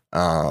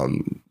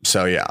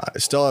 So yeah,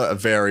 it's still a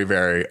very,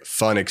 very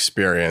fun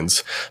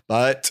experience.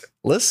 But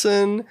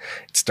listen,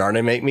 it's starting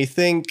to make me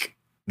think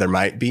there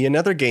might be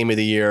another game of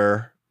the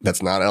year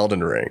that's not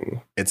Elden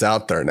Ring. It's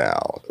out there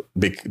now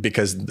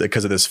because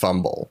of this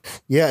fumble.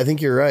 Yeah, I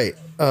think you're right.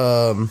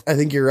 I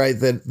think you're right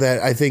that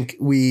I think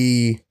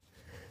we,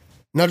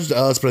 not just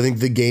us, but I think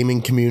the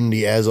gaming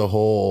community as a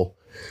whole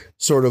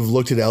sort of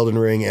looked at Elden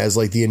Ring as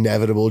like the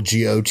inevitable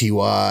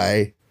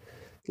GOTY.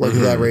 Like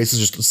that race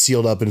is just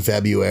sealed up in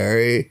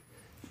February.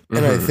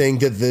 And I think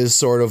that this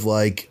sort of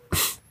like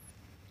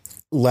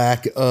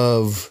lack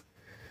of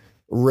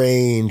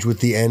range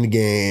with the end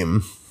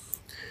game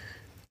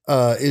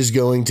is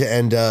going to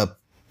end up.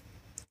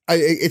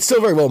 It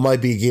still very well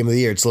might be a game of the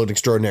year. It's still an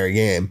extraordinary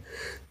game,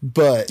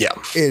 but yeah,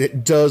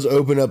 it does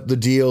open up the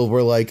deal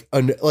where like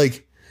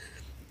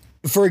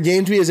for a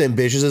game to be as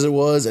ambitious as it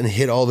was and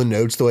hit all the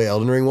notes the way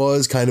Elden Ring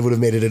was, kind of would have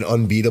made it an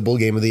unbeatable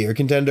game of the year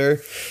contender.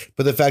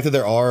 But the fact that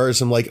there are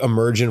some like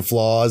emergent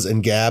flaws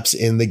and gaps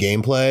in the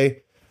gameplay,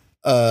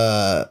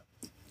 I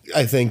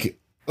think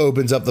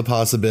opens up the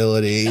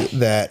possibility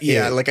that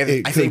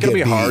I think it'll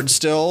be hard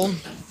still.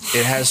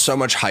 It has so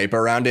much hype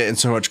around it and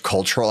so much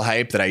cultural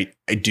hype that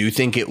I do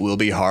think it will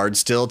be hard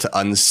still to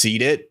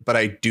unseat it, but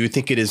I do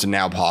think it is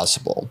now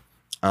possible.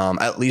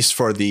 At least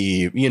for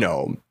the,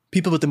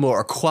 people with the more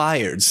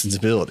acquired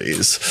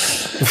sensibilities.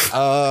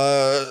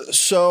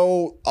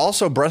 So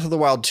also Breath of the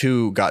Wild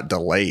 2 got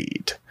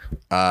delayed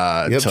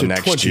till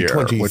next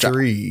year,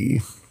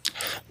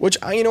 which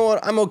you know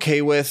what, I'm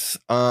okay with.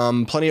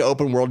 Plenty of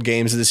open world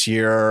games this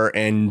year,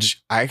 and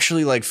I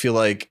actually feel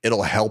like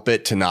it'll help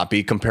it to not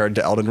be compared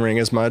to Elden Ring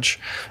as much.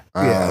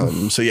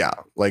 So yeah,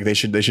 like they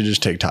should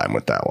just take time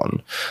with that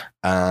one.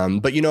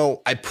 But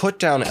I put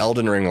down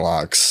Elden Ring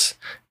Lux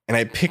and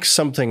I picked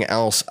something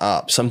else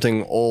up,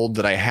 something old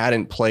that I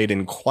hadn't played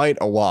in quite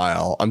a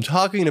while. I'm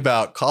talking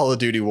about Call of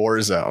Duty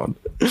Warzone.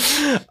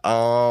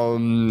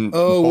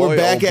 We're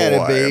back at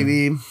it,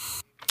 baby.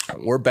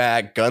 We're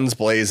back, guns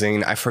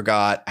blazing. I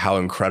forgot how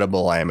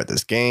incredible I am at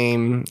this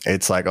game.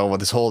 It's like, oh, well,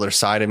 this whole other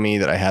side of me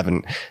that I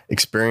haven't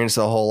experienced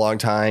a whole long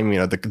time. You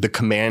know, the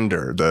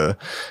commander,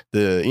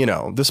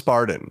 the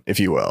Spartan, if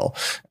you will.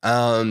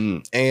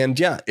 And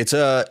yeah,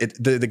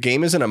 the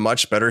game is in a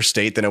much better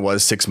state than it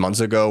was 6 months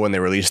ago when they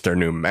released their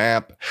new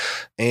map.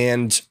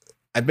 And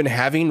I've been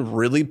having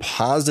really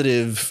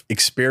positive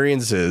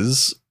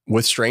experiences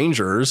with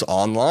strangers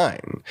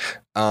online.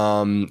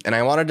 And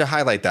I wanted to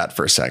highlight that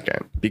for a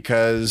second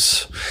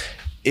because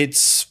it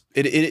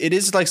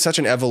is like such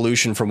an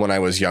evolution from when I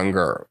was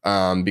younger.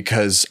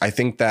 Because I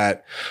think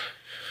that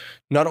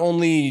not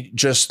only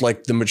just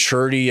like the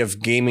maturity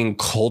of gaming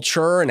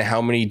culture and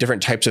how many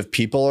different types of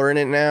people are in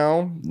it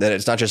now, that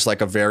it's not just like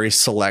a very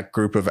select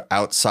group of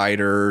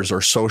outsiders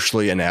or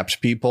socially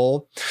inept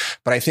people,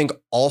 but I think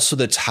also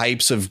the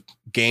types of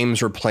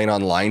games we're playing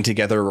online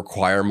together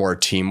require more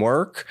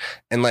teamwork.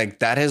 And like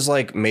that has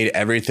like made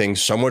everything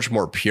so much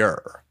more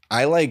pure.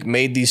 I like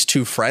made these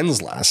two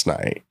friends last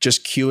night,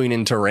 just queuing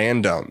into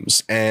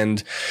randoms,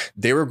 and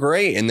they were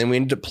great. And then we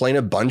ended up playing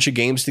a bunch of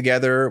games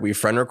together. We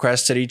friend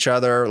requested each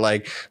other.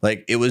 Like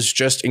it was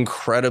just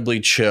incredibly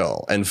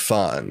chill and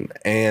fun.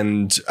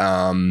 And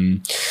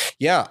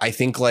yeah, I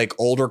think like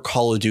older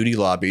Call of Duty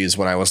lobbies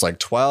when I was like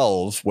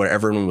 12, where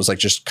everyone was like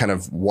just kind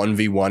of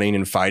 1v1ing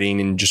and fighting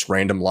in just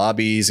random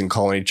lobbies and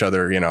calling each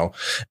other, you know,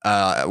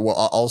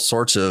 all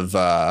sorts of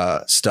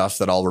stuff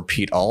that I'll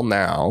repeat all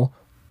now.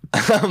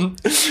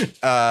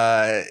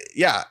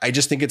 Yeah, I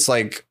just think it's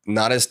like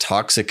not as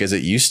toxic as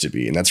it used to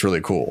be, and that's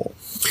really cool.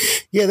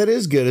 Yeah, that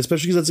is good,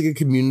 especially because that's like a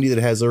community that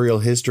has a real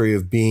history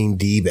of being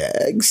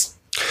D-bags.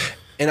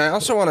 And I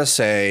also want to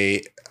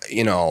say,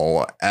 you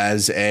know,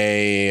 as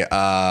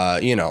a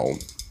you know,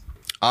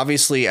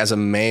 obviously as a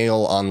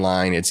male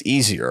online, it's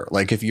easier.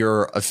 Like if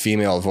you're a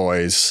female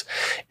voice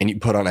and you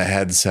put on a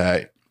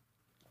headset,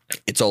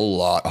 it's a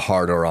lot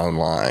harder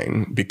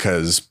online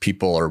because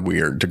people are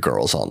weird to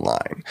girls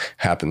online.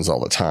 Happens all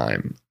the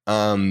time.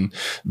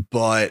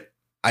 But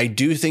I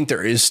do think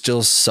there is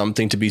still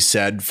something to be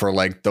said for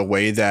like the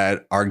way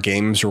that our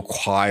games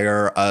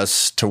require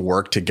us to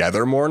work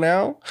together more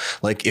now.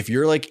 Like if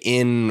you're like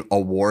in a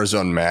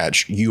Warzone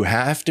match, you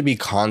have to be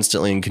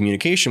constantly in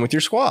communication with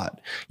your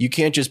squad. You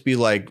can't just be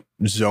like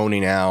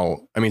zoning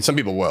out. I mean, some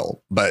people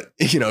will, but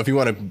you know, if you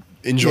want to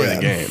enjoy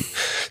the game,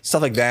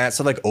 stuff like that,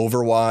 stuff like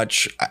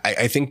Overwatch,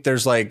 I think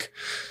there's like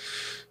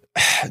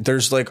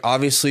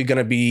obviously going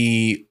to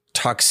be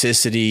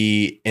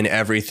toxicity in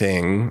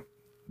everything,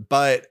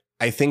 but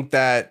I think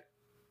that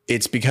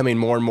it's becoming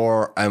more and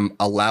more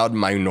a loud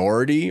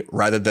minority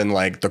rather than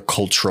like the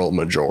cultural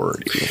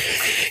majority.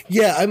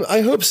 Yeah,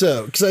 I hope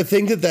so, because I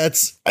think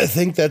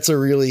that's a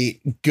really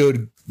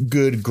good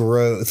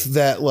growth.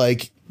 That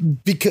like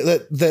because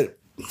that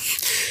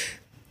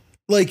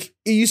like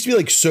it used to be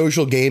like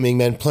social gaming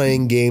meant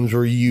playing games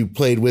where you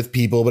played with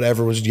people, but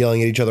everyone was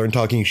yelling at each other and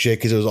talking shit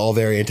because it was all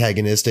very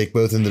antagonistic,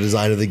 both in the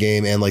design of the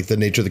game and like the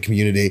nature of the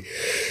community.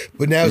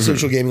 But now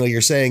social gaming, like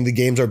you're saying, the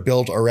games are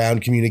built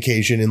around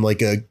communication in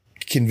like a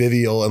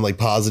convivial and like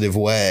positive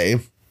way.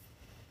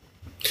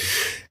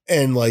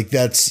 And like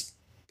that's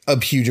a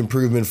huge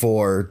improvement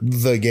for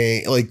the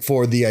game, like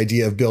for the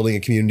idea of building a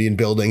community and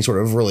building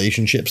sort of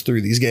relationships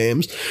through these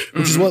games,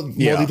 which is what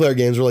multiplayer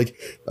games are like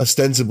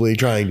ostensibly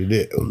trying to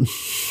do.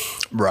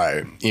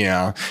 Right.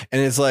 Yeah. And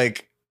it's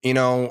like, you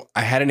know,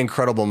 I had an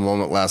incredible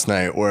moment last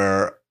night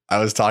where I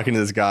was talking to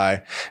this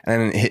guy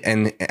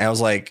and I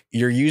was like,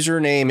 your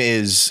username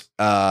is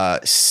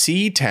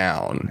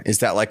Seatown. Is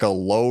that like a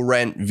low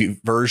rent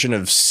version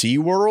of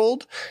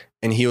SeaWorld?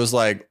 And he was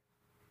like,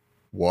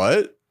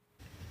 what?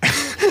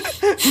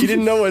 He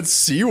didn't know what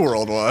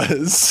SeaWorld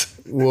was.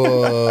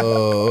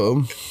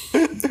 Whoa.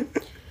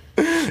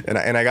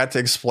 And I got to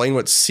explain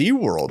what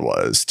SeaWorld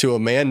was to a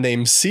man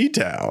named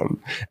Seatown.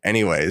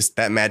 Anyways,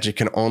 that magic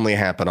can only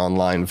happen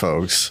online,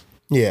 folks.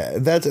 Yeah,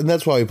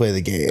 that's why we play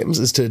the games,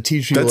 is to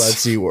teach people about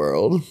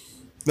SeaWorld.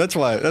 That's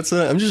why.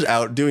 I'm just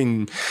out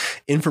doing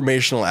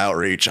informational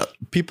outreach.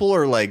 People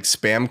are like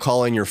spam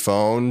calling your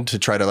phone to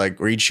try to like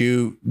reach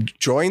you.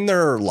 Join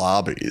their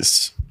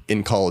lobbies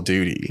in Call of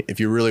Duty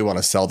if you really want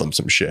to sell them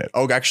some shit.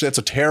 Oh, actually, that's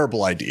a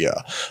terrible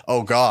idea.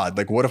 Oh God,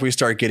 like what if we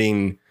start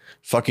getting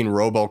fucking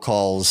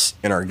robocalls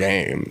in our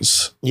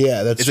games?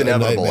 Yeah, it's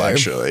inevitable.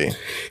 Actually,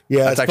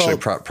 yeah, that's actually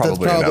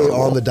probably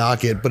on the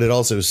docket, but it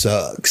also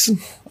sucks.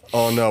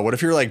 Oh no, what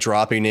if you're like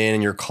dropping in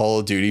and your Call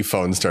of Duty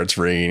phone starts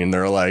ringing and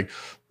they're like,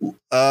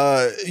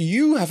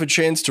 you have a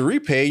chance to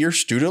repay your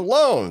student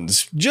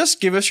loans. Just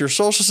give us your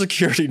social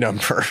security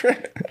number.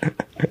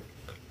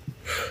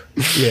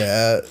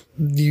 Yeah,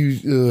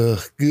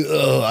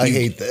 I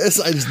hate this.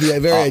 The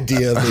very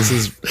idea of this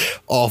is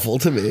awful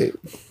to me.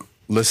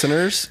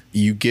 Listeners,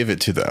 you give it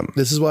to them.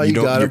 This is why you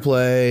gotta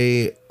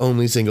play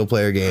only single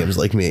player games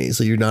like me,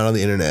 so you're not on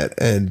the internet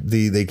and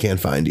they can't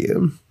find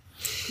you.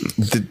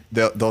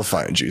 They'll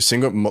find you.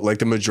 Like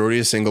the majority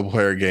of single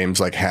player games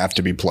like have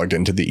to be plugged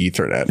into the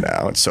Ethernet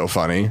now. It's so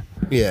funny.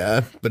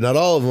 Yeah, but not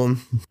all of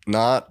them.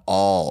 Not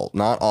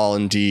all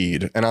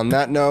indeed. And on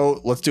that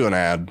note, let's do an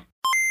ad.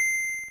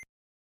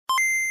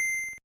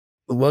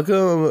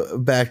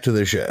 Welcome back to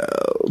the show.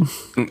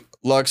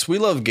 Lux, we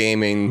love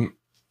gaming,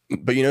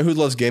 but you know who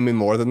loves gaming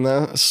more than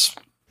this?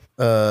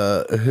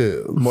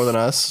 Who? More than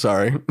us?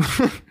 Sorry.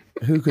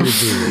 Who could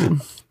it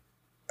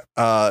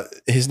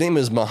be? His name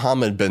is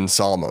Mohammed bin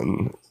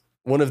Salman,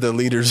 one of the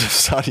leaders of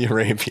Saudi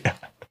Arabia.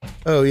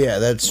 Oh yeah,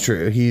 that's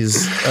true.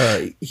 He's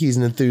an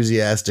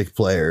enthusiastic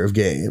player of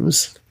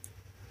games.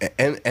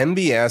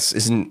 MBS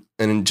isn't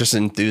just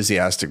an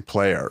enthusiastic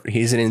player.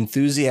 He's an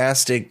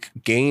enthusiastic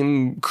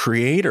game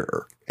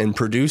creator and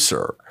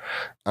producer.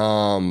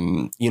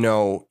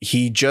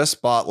 He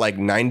just bought like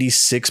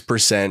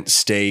 96%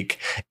 stake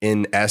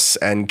in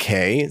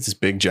SNK. It's this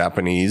big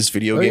Japanese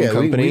video game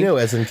company. We know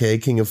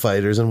SNK, King of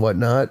Fighters and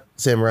whatnot,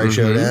 Samurai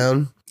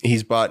Showdown.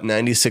 He's bought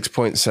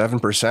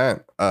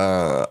 96.7%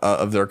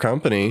 of their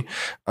company.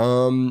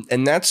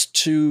 And that's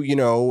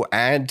to,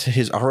 add to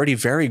his already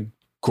very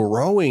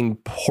growing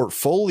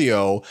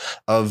portfolio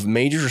of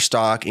major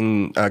stock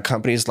in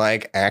companies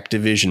like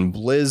Activision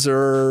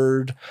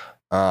Blizzard,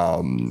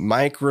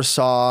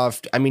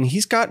 Microsoft. I mean,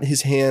 he's got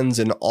his hands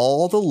in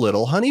all the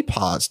little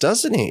honeypots,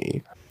 doesn't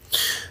he?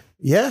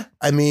 Yeah.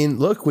 I mean,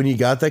 look, when you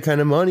got that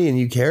kind of money and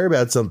you care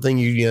about something,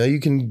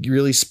 you can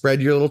really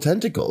spread your little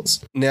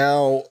tentacles.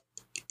 Now,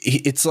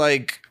 it's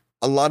like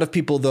a lot of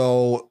people,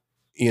 though,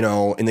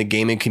 in the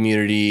gaming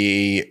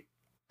community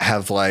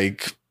have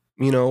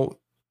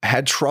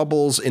had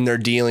troubles in their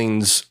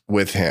dealings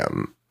with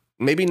him.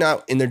 Maybe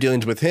not in their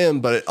dealings with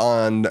him, but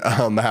on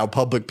how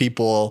public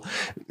people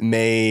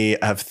may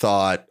have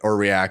thought or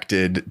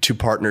reacted to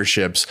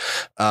partnerships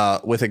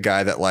with a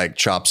guy that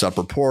chops up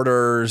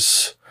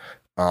reporters,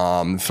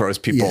 throws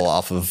people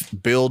off of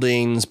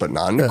buildings, but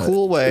not in a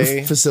cool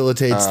way.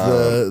 Facilitates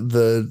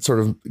the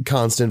sort of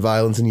constant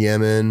violence in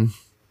Yemen.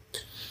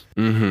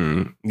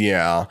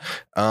 Yeah.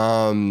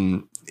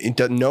 It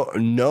does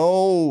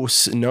no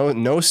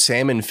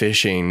salmon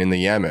fishing in the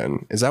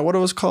Yemen. Is that what it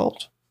was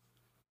called?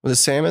 Was it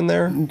salmon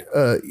there?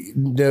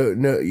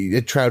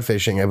 No, trout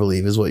fishing, I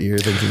believe, is what you're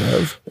thinking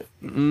of.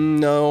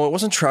 No, it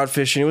wasn't trout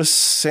fishing. It was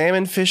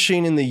salmon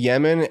fishing in the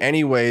Yemen.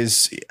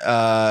 Anyways,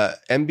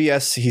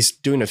 MBS, he's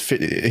doing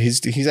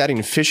he's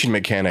adding fishing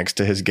mechanics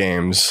to his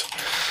games.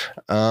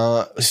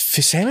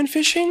 Salmon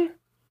fishing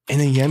in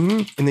the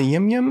Yemen? In the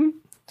Yemen?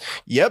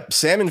 Yep,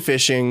 salmon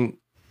fishing.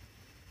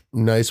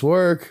 Nice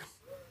work.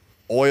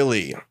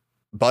 Oily.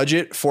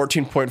 Budget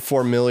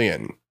 14.4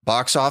 million.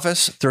 Box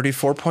office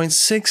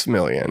 34.6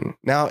 million.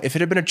 Now, if it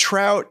had been a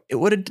trout, it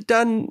would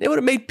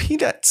have made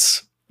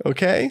peanuts.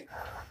 Okay.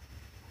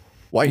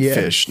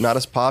 Whitefish, not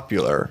as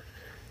popular.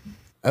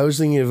 I was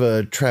thinking of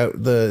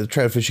the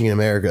Trout Fishing in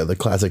America, the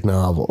classic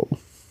novel.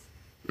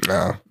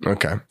 Oh,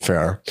 okay,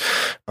 fair.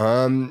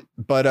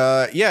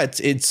 It's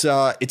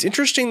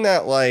interesting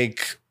that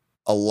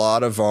a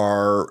lot of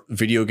our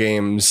video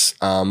games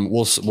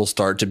will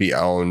start to be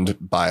owned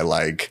by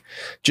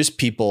just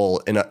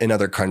people in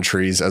other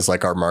countries as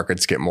our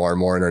markets get more and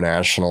more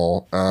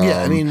international.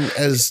 I mean,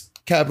 as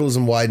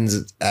capitalism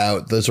widens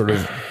out, the sort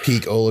of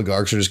peak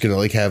oligarchs are just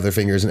going to have their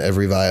fingers in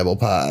every viable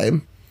pie.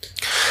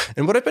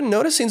 And what I've been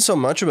noticing so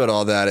much about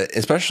all that,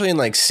 especially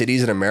in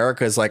cities in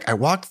America, is I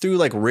walk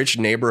through rich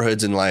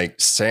neighborhoods in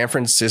San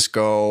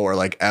Francisco or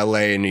LA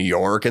and New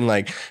York,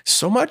 and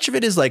so much of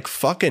it is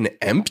fucking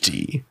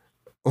empty.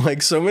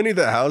 So many of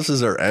the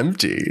houses are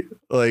empty.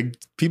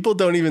 People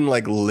don't even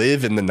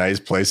live in the nice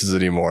places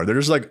anymore. They're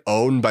just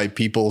owned by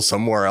people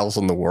somewhere else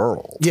in the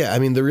world. Yeah, I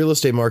mean, the real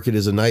estate market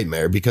is a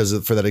nightmare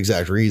for that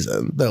exact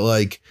reason, that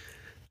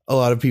a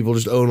lot of people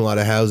just own a lot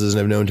of houses and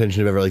have no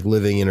intention of ever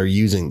living in or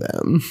using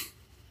them.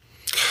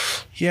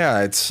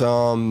 Yeah, it's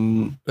a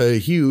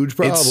huge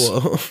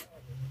problem.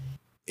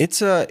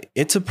 It's a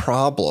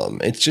problem.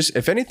 It's just,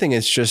 if anything,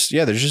 it's just,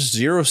 there's just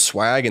zero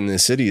swag in the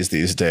cities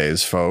these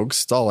days,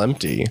 folks. It's all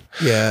empty.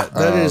 Yeah,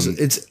 there's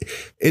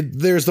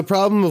the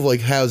problem of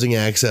like housing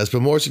access,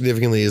 but more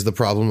significantly is the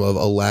problem of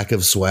a lack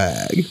of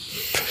swag.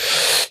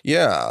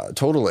 Yeah,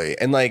 totally.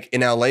 And like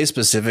in LA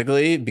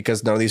specifically,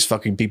 because none of these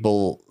fucking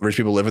rich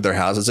people live in their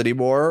houses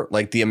anymore,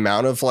 like the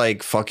amount of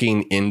like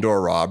fucking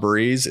indoor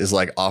robberies is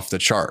like off the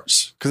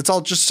charts because it's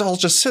all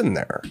just sitting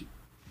there.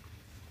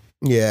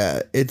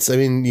 Yeah, I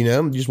mean,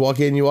 you just walk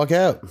in, you walk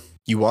out.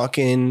 You walk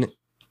in,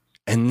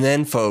 and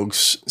then,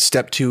 folks,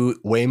 step 2,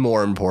 way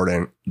more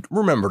important.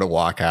 Remember to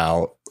walk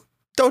out.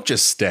 Don't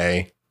just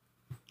stay.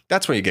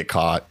 That's when you get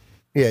caught.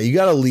 Yeah, you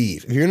got to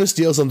leave. If you're going to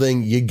steal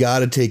something, you got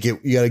to take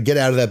it. You got to get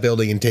out of that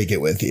building and take it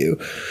with you.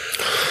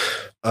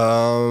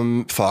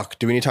 Fuck.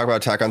 Do we need to talk about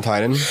Attack on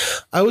Titan?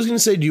 I was going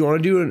to say, do you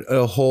want to do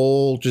a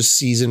whole just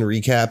season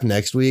recap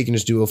next week and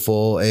just do a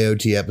full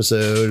AOT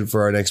episode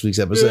for our next week's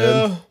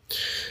episode? Yeah.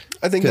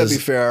 I think that'd be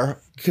fair.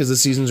 Because the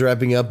season's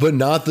wrapping up, but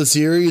not the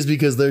series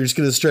because they're just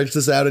going to stretch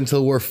this out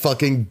until we're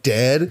fucking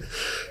dead.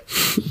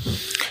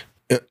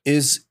 Are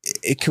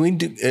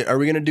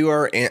we going to do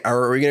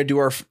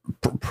our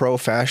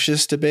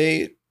pro-fascist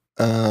debate?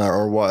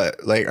 Or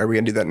what? Like, are we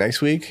gonna do that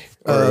next week?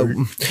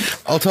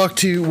 We'll talk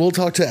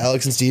to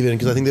Alex and Steven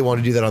because I think they want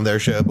to do that on their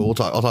show, but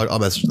I'll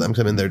message them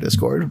because I'm in their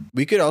Discord.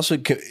 We could also,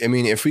 I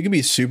mean, if we could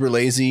be super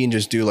lazy and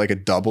just do like a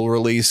double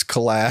release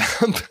collab.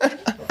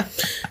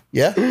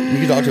 Yeah,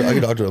 I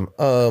could talk to him.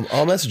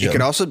 I'll message him. It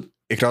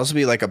could also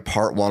be like a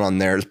part 1 on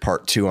theirs,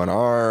 part 2 on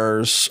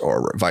ours,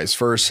 or vice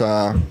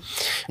versa.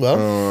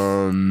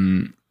 Well,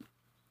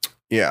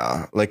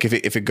 yeah, like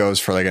if it goes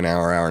for like an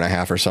hour and a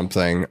half or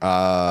something,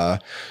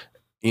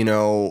 you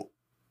know,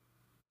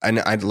 and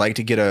I'd like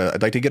to get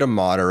a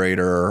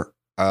moderator.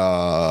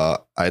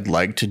 I'd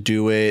like to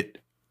do it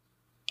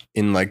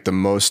in like the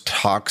most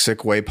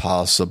toxic way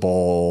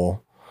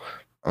possible.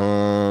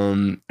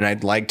 And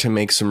I'd like to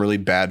make some really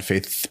bad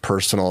faith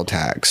personal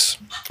attacks.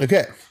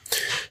 Okay.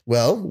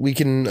 Well, we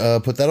can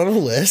put that on a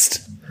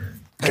list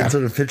and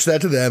sort of pitch that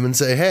to them and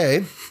say, hey,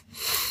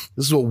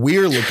 this is what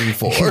we're looking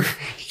for.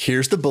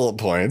 Here's the bullet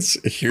points.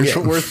 Here's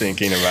what we're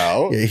thinking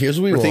about. Yeah,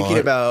 here's what we're thinking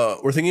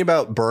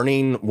about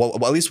burning.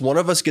 Well, at least one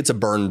of us gets a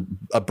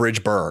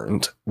bridge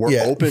burned.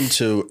 We're open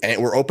to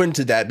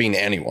that being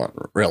anyone,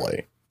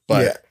 really.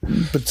 But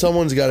but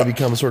someone's got to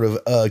become sort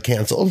of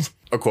canceled.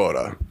 A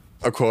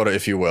quota,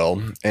 if you will,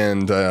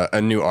 and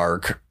a new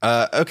arc.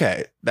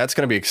 Okay, that's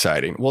going to be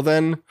exciting. Well,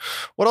 then,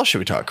 what else should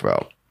we talk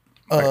about?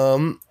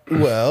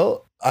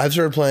 Well, I've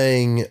started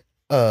playing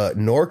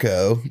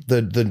Norco,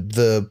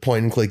 the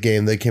point and click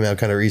game that came out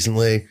kind of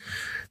recently,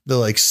 the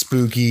like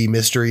spooky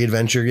mystery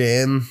adventure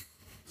game.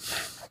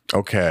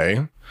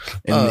 Okay,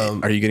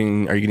 and are you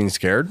getting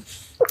scared?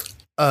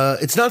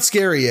 It's not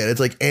scary yet.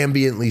 It's like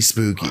ambiently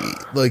spooky.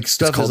 Like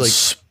stuff is like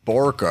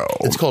Sporco.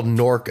 It's called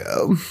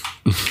Norco.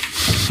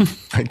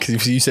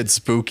 Because you said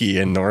spooky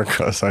and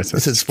Norco, so I said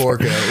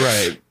Sporco.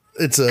 Right.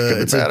 It's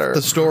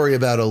the story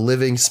about a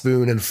living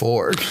spoon and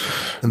fork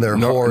and their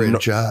horrid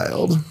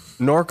child.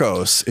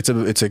 Norcos.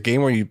 It's a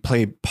game where you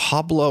play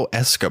Pablo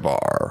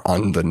Escobar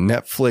on the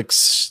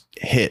Netflix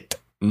hit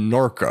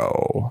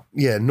Norco.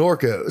 Yeah,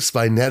 Norcos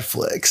by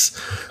Netflix.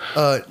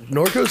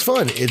 Norco's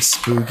fun. It's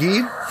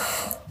spooky.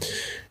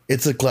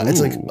 It's like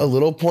a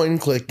little point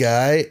and click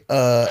guy.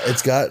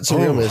 It's got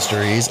some real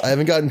mysteries. I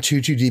haven't gotten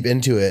too deep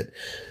into it,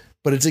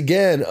 but it's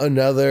again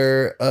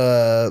another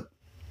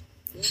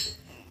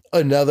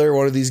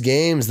one of these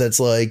games that's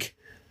like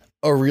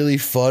a really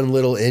fun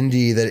little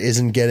indie that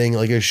isn't getting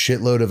like a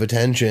shitload of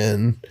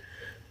attention,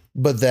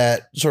 but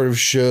that sort of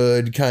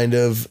should kind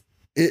of.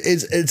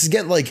 It's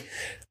again like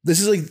this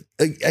is like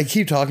I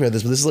keep talking about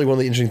this, but this is like one of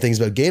the interesting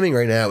things about gaming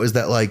right now is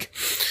that like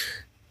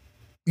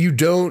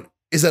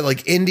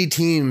indie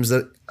teams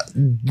that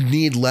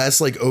need less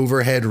like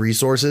overhead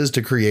resources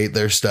to create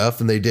their stuff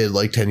than they did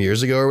like 10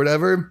 years ago or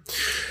whatever.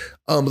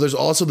 But there's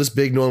also this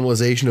big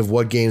normalization of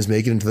what games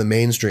make it into the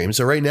mainstream.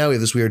 So right now we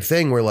have this weird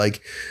thing where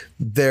like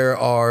there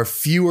are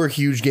fewer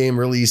huge game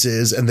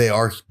releases and they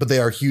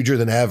are huger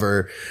than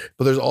ever.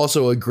 But there's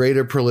also a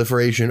greater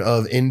proliferation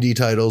of indie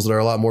titles that are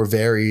a lot more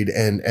varied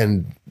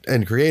and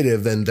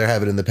creative than there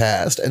have been in the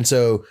past. And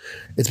so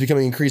it's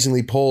becoming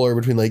increasingly polar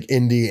between like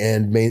indie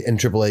and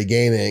AAA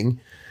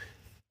gaming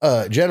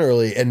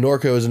generally. And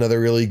Norco is another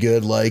really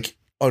good, like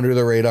under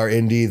the radar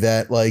indie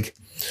that like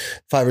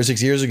 5 or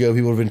 6 years ago,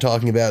 people would have been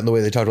talking about in the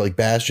way they talked about like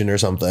Bastion or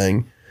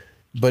something.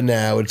 But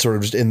now it's sort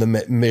of just in the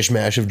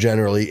mishmash of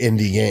generally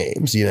indie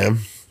games, you know?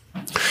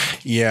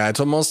 Yeah, it's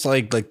almost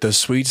like the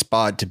sweet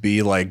spot to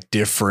be like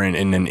different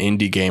in an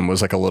indie game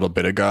was like a little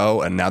bit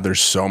ago. And now there's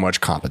so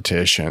much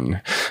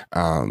competition.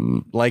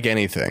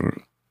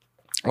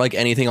 Like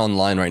anything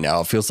online right now,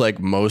 it feels like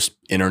most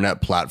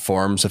internet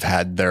platforms have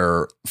had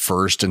their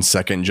first and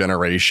second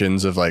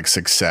generations of like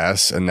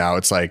success. And now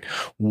it's like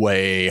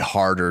way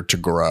harder to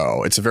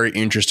grow. It's a very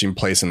interesting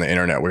place in the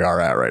internet we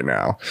are at right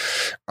now.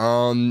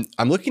 I'm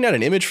looking at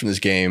an image from this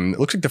game. It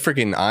looks like the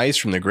freaking eyes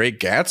from The Great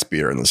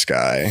Gatsby are in the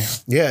sky.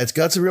 Yeah, it's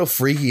got some real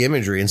freaky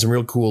imagery and some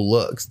real cool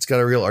looks. It's got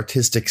a real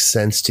artistic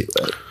sense to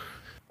it.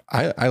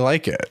 I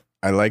like it.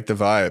 I like the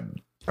vibe.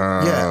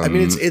 Yeah, I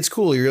mean it's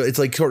cool. It's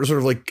like sort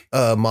of like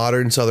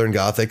modern Southern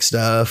Gothic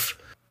stuff.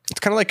 It's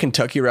kind of like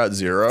Kentucky Route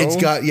Zero.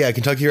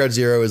 Kentucky Route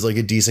Zero is like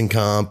a decent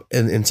comp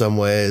in some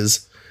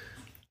ways.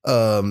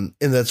 In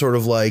that sort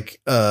of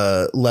like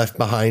left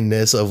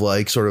behindness of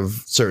like sort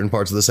of certain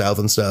parts of the South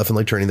and stuff, and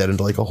like turning that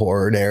into like a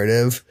horror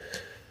narrative.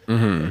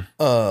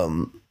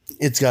 Mm-hmm.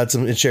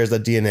 It shares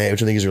that DNA,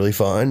 which I think is really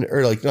fun,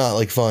 or like not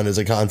like fun as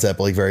a concept,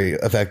 but like very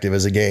effective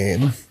as a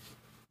game.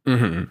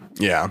 Mm-hmm.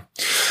 Yeah.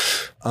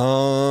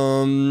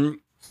 So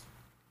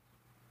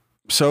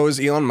is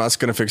Elon Musk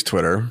going to fix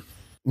Twitter?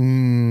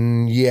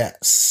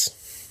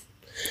 Yes.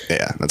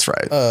 Yeah, that's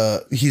right.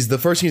 The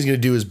first thing he's going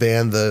to do is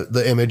ban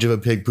the image of a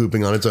pig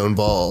pooping on its own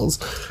balls.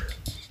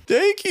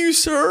 Thank you,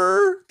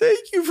 sir.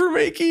 Thank you for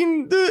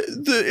making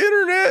the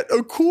internet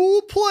a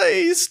cool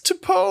place to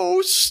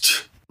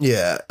post.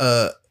 Yeah.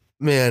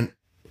 Man,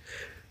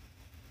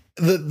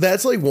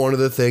 that's like one of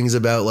the things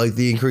about like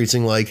the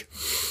increasing like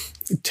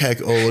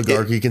tech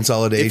oligarchy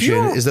consolidation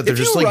is that they're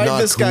just like not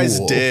this cool. Guy's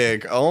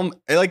dick.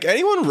 Like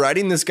anyone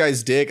writing this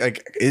guy's dick,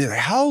 like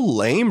how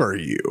lame are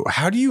you?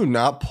 How do you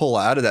not pull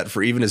out of that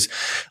for even as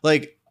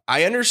like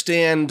I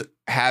understand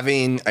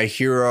having a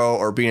hero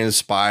or being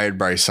inspired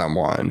by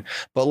someone,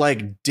 but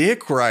like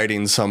dick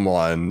riding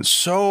someone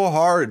so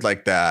hard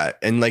like that.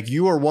 And like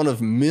you are one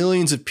of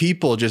millions of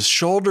people just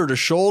shoulder to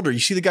shoulder. You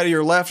see the guy to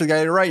your left, the guy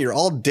to your right, you're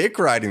all dick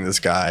riding this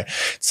guy.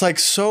 It's like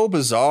so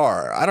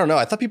bizarre. I don't know.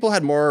 I thought people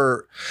had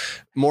more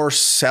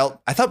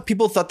I thought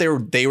people thought they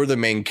were the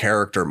main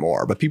character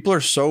more, but people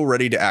are so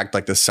ready to act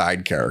like the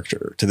side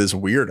character to this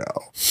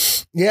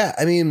weirdo. Yeah.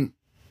 I mean,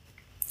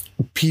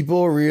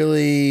 people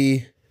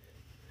really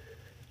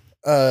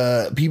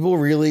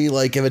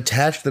like have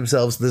attached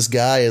themselves to this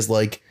guy as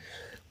like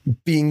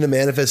being the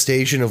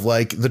manifestation of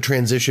like the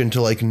transition to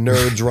like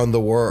nerds run the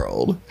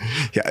world.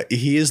 Yeah,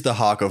 he is the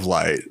Hawk of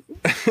Light.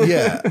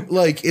 Yeah,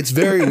 like it's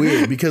very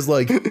weird because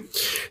like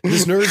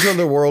this nerds run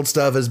the world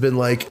stuff has been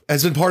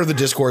part of the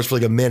discourse for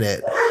like a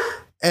minute.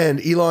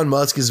 And Elon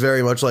Musk is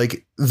very much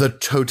like the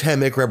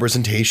totemic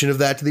representation of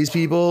that to these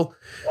people,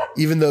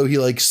 even though he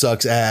like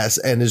sucks ass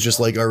and is just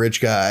like a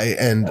rich guy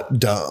and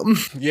dumb.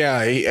 Yeah.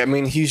 I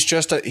mean,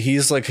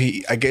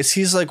 I guess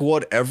he's like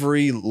what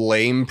every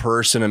lame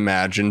person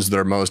imagines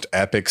their most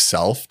epic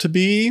self to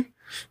be.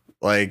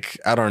 Like,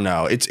 I don't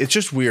know. It's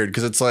just weird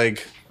because it's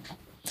like,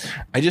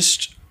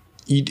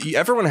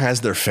 everyone has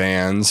their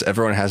fans,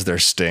 everyone has their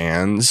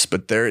stands,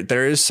 but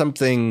there is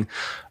something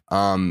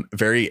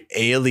very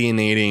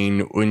alienating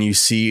when you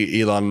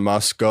see Elon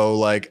Musk go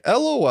like,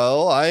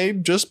 LOL, I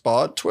just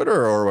bought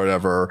Twitter or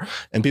whatever.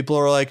 And people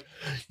are like,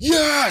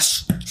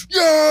 yes,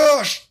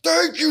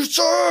 thank you,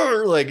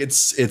 sir. Like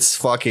it's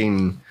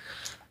fucking,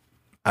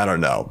 I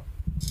don't know.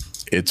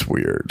 It's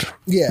weird.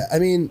 Yeah. I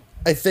mean,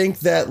 I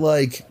think that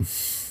like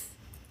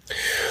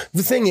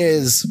the thing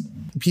is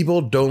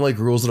people don't like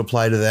rules that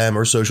apply to them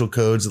or social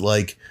codes that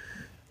like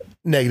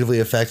negatively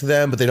affect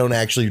them, but they don't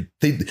actually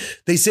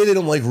they say they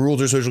don't like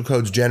rules or social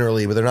codes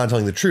generally, but they're not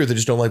telling the truth. They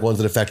just don't like ones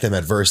that affect them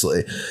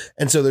adversely.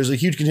 And so there's a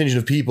huge contingent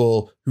of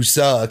people who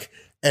suck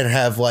and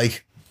have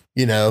like,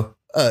 you know,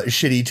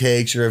 shitty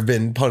takes or have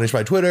been punished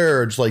by Twitter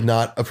or just like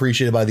not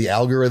appreciated by the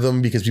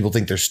algorithm because people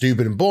think they're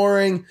stupid and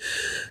boring,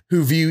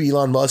 who view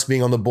Elon Musk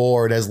being on the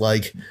board as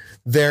like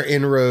their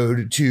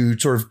inroad to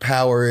sort of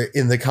power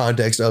in the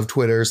context of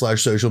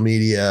Twitter/social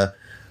media.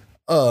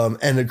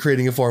 And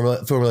creating a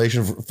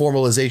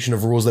formalization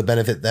of rules that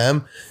benefit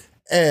them.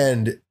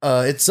 And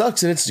it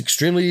sucks and it's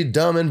extremely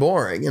dumb and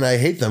boring. And I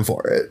hate them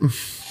for it.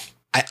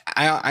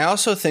 I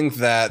also think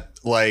that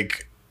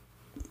like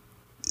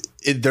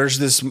there's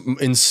this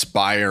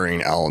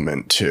inspiring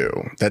element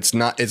too. It's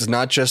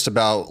not just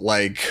about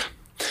like,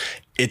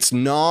 it's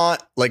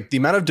not like the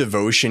amount of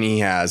devotion he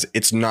has.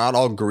 It's not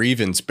all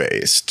grievance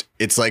based.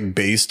 It's like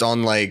based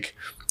on like,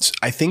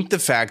 I think the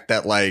fact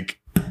that like,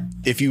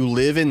 if you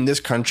live in this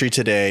country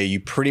today, you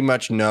pretty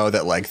much know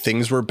that like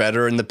things were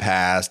better in the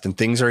past and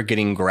things are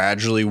getting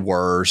gradually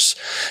worse.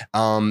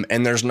 And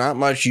there's not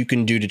much you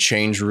can do to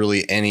change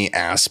really any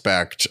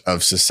aspect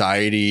of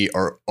society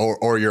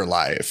or your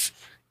life.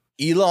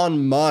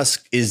 Elon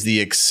Musk is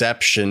the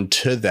exception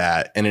to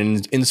that and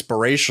an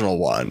inspirational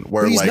one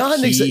where he's like not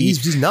an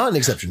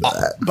exception to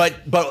that.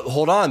 But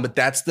hold on. But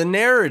that's the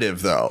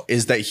narrative, though,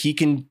 is that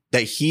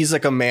he's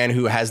like a man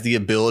who has the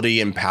ability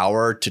and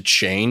power to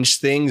change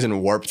things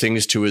and warp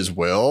things to his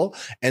will.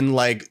 And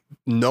like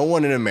no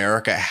one in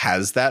America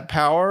has that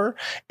power.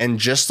 And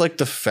just like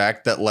the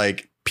fact that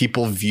like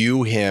people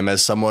view him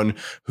as someone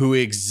who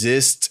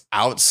exists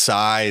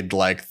outside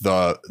like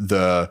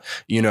the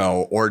you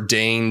know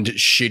ordained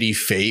shitty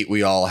fate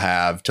we all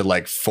have to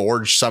like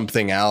forge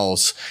something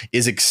else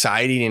is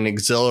exciting and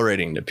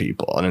exhilarating to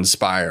people and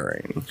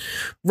inspiring.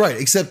 Right,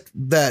 except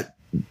that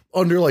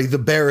under like the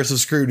barest of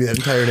scrutiny, that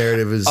entire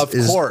narrative is of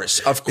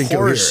course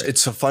incoherent.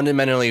 It's a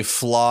fundamentally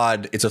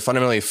flawed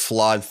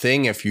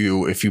thing if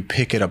you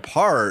pick it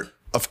apart.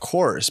 Of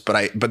course, but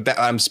that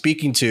I'm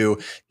speaking to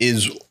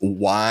is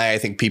why I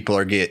think people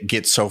are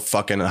get so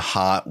fucking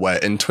hot,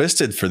 wet, and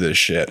twisted for this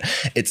shit.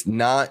 It's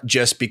not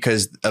just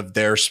because of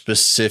their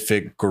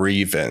specific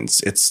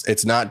grievance.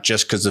 It's not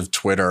just because of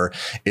Twitter.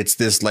 It's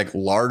this like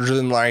larger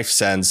than life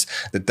sense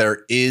that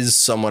there is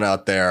someone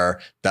out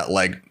there that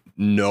like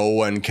no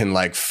one can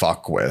like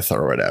fuck with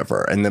or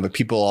whatever. And then the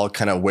people all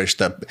kind of wish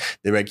that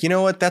they're like, you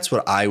know what, that's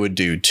what I would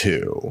do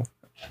too.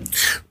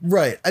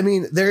 Right. I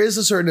mean, there is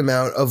a certain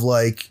amount of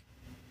like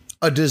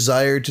a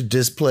desire to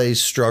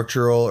displace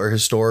structural or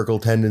historical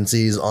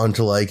tendencies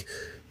onto like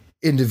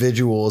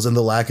individuals and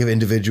the lack of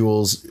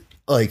individuals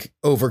like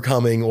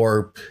overcoming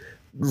or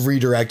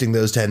redirecting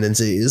those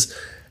tendencies.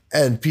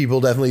 And people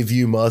definitely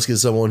view Musk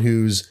as someone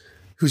who's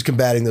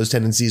combating those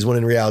tendencies when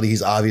in reality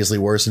he's obviously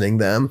worsening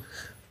them.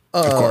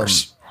 Of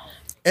course.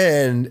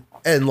 And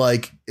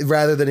like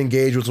rather than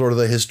engage with sort of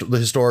the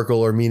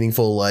historical or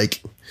meaningful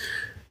like,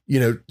 you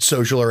know,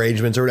 social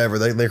arrangements or whatever,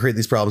 they create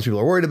these problems people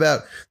are worried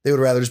about. They would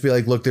rather just be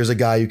like, look, there's a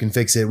guy who can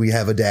fix it. We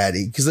have a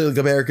daddy. Because like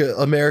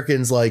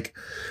Americans like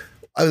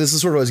this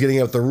is sort of what I was getting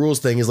at. The rules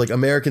thing is like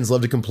Americans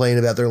love to complain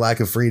about their lack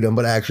of freedom,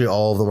 but actually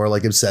all of them are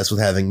like obsessed with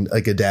having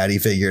like a daddy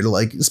figure to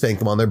like spank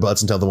them on their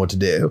butts and tell them what to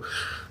do.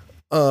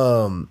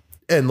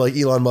 And like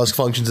Elon Musk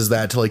functions as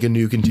that to like a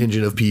new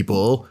contingent of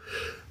people.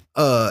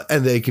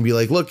 And they can be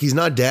like, look, he's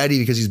not daddy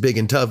because he's big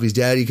and tough. He's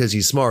daddy because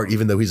he's smart,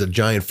 even though he's a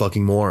giant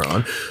fucking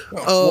moron.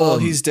 Well,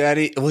 he's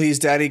daddy. Well, he's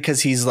daddy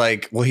because he's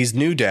like, well, he's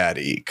new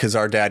daddy because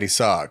our daddy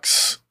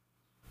sucks.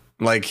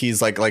 Like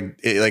he's like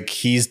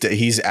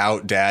he's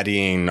out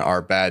daddying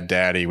our bad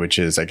daddy, which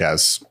is, I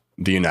guess,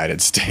 the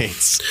United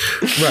States.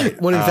 Right.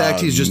 When in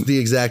fact, he's just the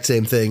exact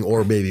same thing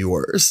or maybe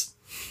worse.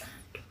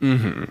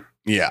 Mm-hmm.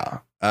 Yeah.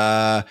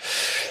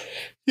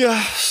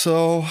 Yeah.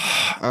 So,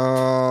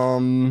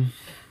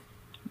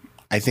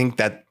 I think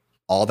that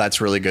all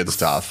that's really good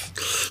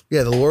stuff.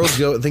 Yeah,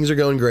 things are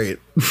going great.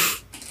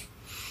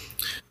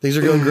 Things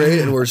are going great,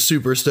 and we're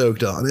super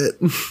stoked on it.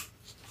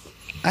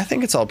 I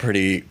think it's all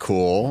pretty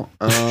cool.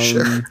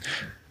 Sure.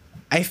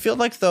 I feel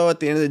like, though,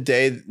 at the end of the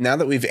day, now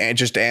that we've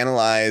just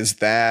analyzed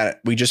that,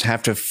 we just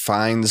have to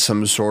find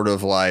some sort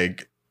of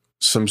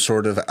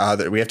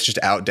other. We have to just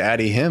out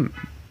daddy him,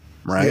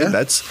 right?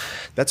 Yeah.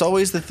 That's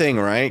always the thing,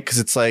 right? Because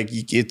it's like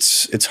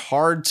it's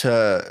hard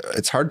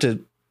to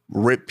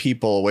rip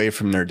people away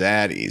from their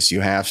daddies. You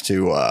have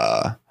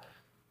to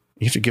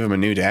give him a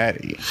new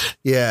daddy.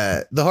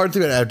 Yeah. The hard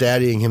thing about out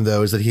daddying him,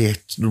 though, is that he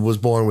was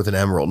born with an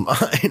emerald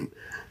mine.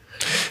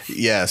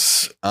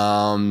 Yes.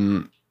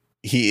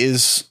 He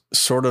is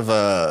sort of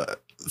a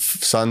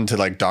son to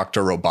like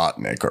Dr.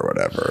 Robotnik or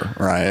whatever,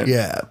 right?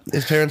 Yeah.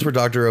 His parents were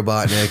Dr.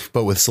 Robotnik,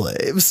 but with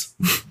slaves.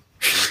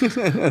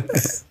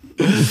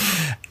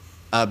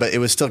 But it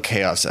was still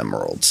Chaos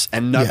Emeralds.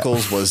 And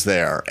Knuckles was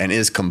there and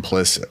is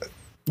complicit.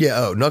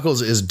 Yeah,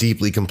 Knuckles is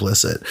deeply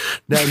complicit.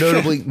 Now,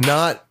 notably,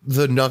 not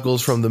the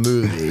Knuckles from the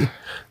movie,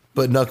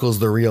 but Knuckles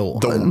the real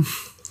one.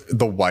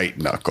 The white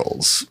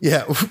Knuckles.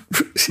 Yeah.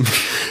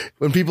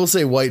 When people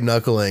say white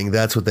knuckling,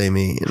 that's what they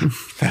mean.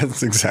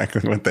 That's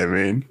exactly what they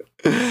mean.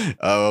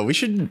 We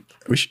should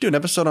do an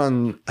episode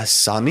on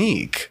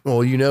Sonic.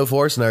 Well,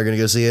 Forrest and I are going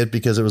to go see it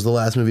because it was the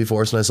last movie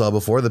Forrest and I saw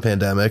before the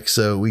pandemic,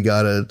 so we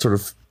got to sort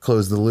of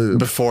close the loop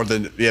before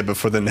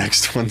the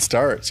next one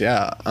starts.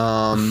 Yeah.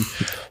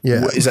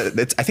 Yeah.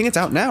 I think it's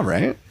out now,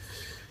 right?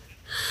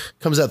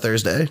 Comes out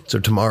Thursday, so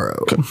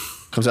tomorrow.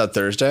 Comes out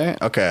Thursday.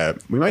 Okay,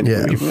 we might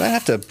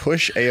have to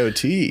push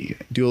AOT,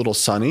 do a little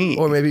Sonic,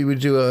 or maybe we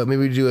do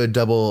a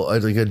double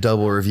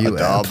review.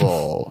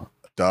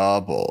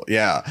 Double.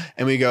 Yeah,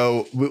 and we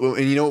go,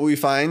 and you know what we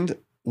find?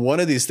 One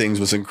of these things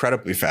was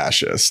incredibly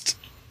fascist,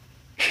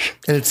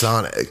 and it's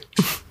Sonic.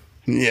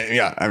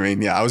 Yeah. I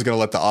mean, I was gonna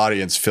let the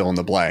audience fill in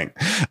the blank,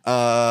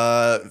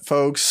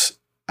 folks.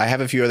 I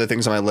have a few other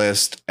things on my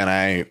list, and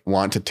I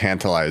want to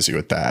tantalize you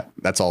with that.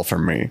 That's all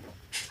from me.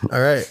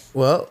 All right.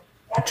 Well,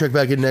 check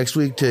back in next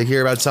week to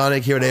hear about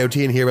Sonic, hear about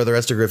AOT, and hear about the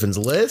rest of Griffin's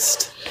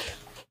list.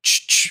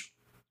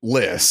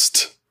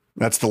 List.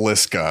 That's the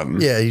list gun.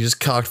 Yeah, he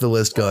just cocked the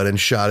list gun and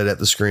shot it at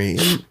the screen.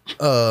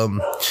 So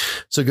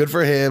good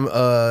for him.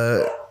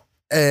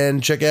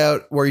 And check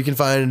out where you can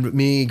find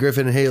me,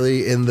 Griffin, and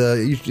Haley in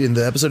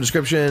the episode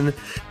description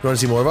if you want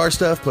to see more of our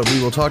stuff. But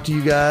we will talk to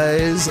you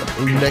guys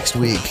next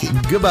week.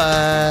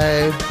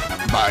 Goodbye.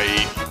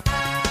 Bye.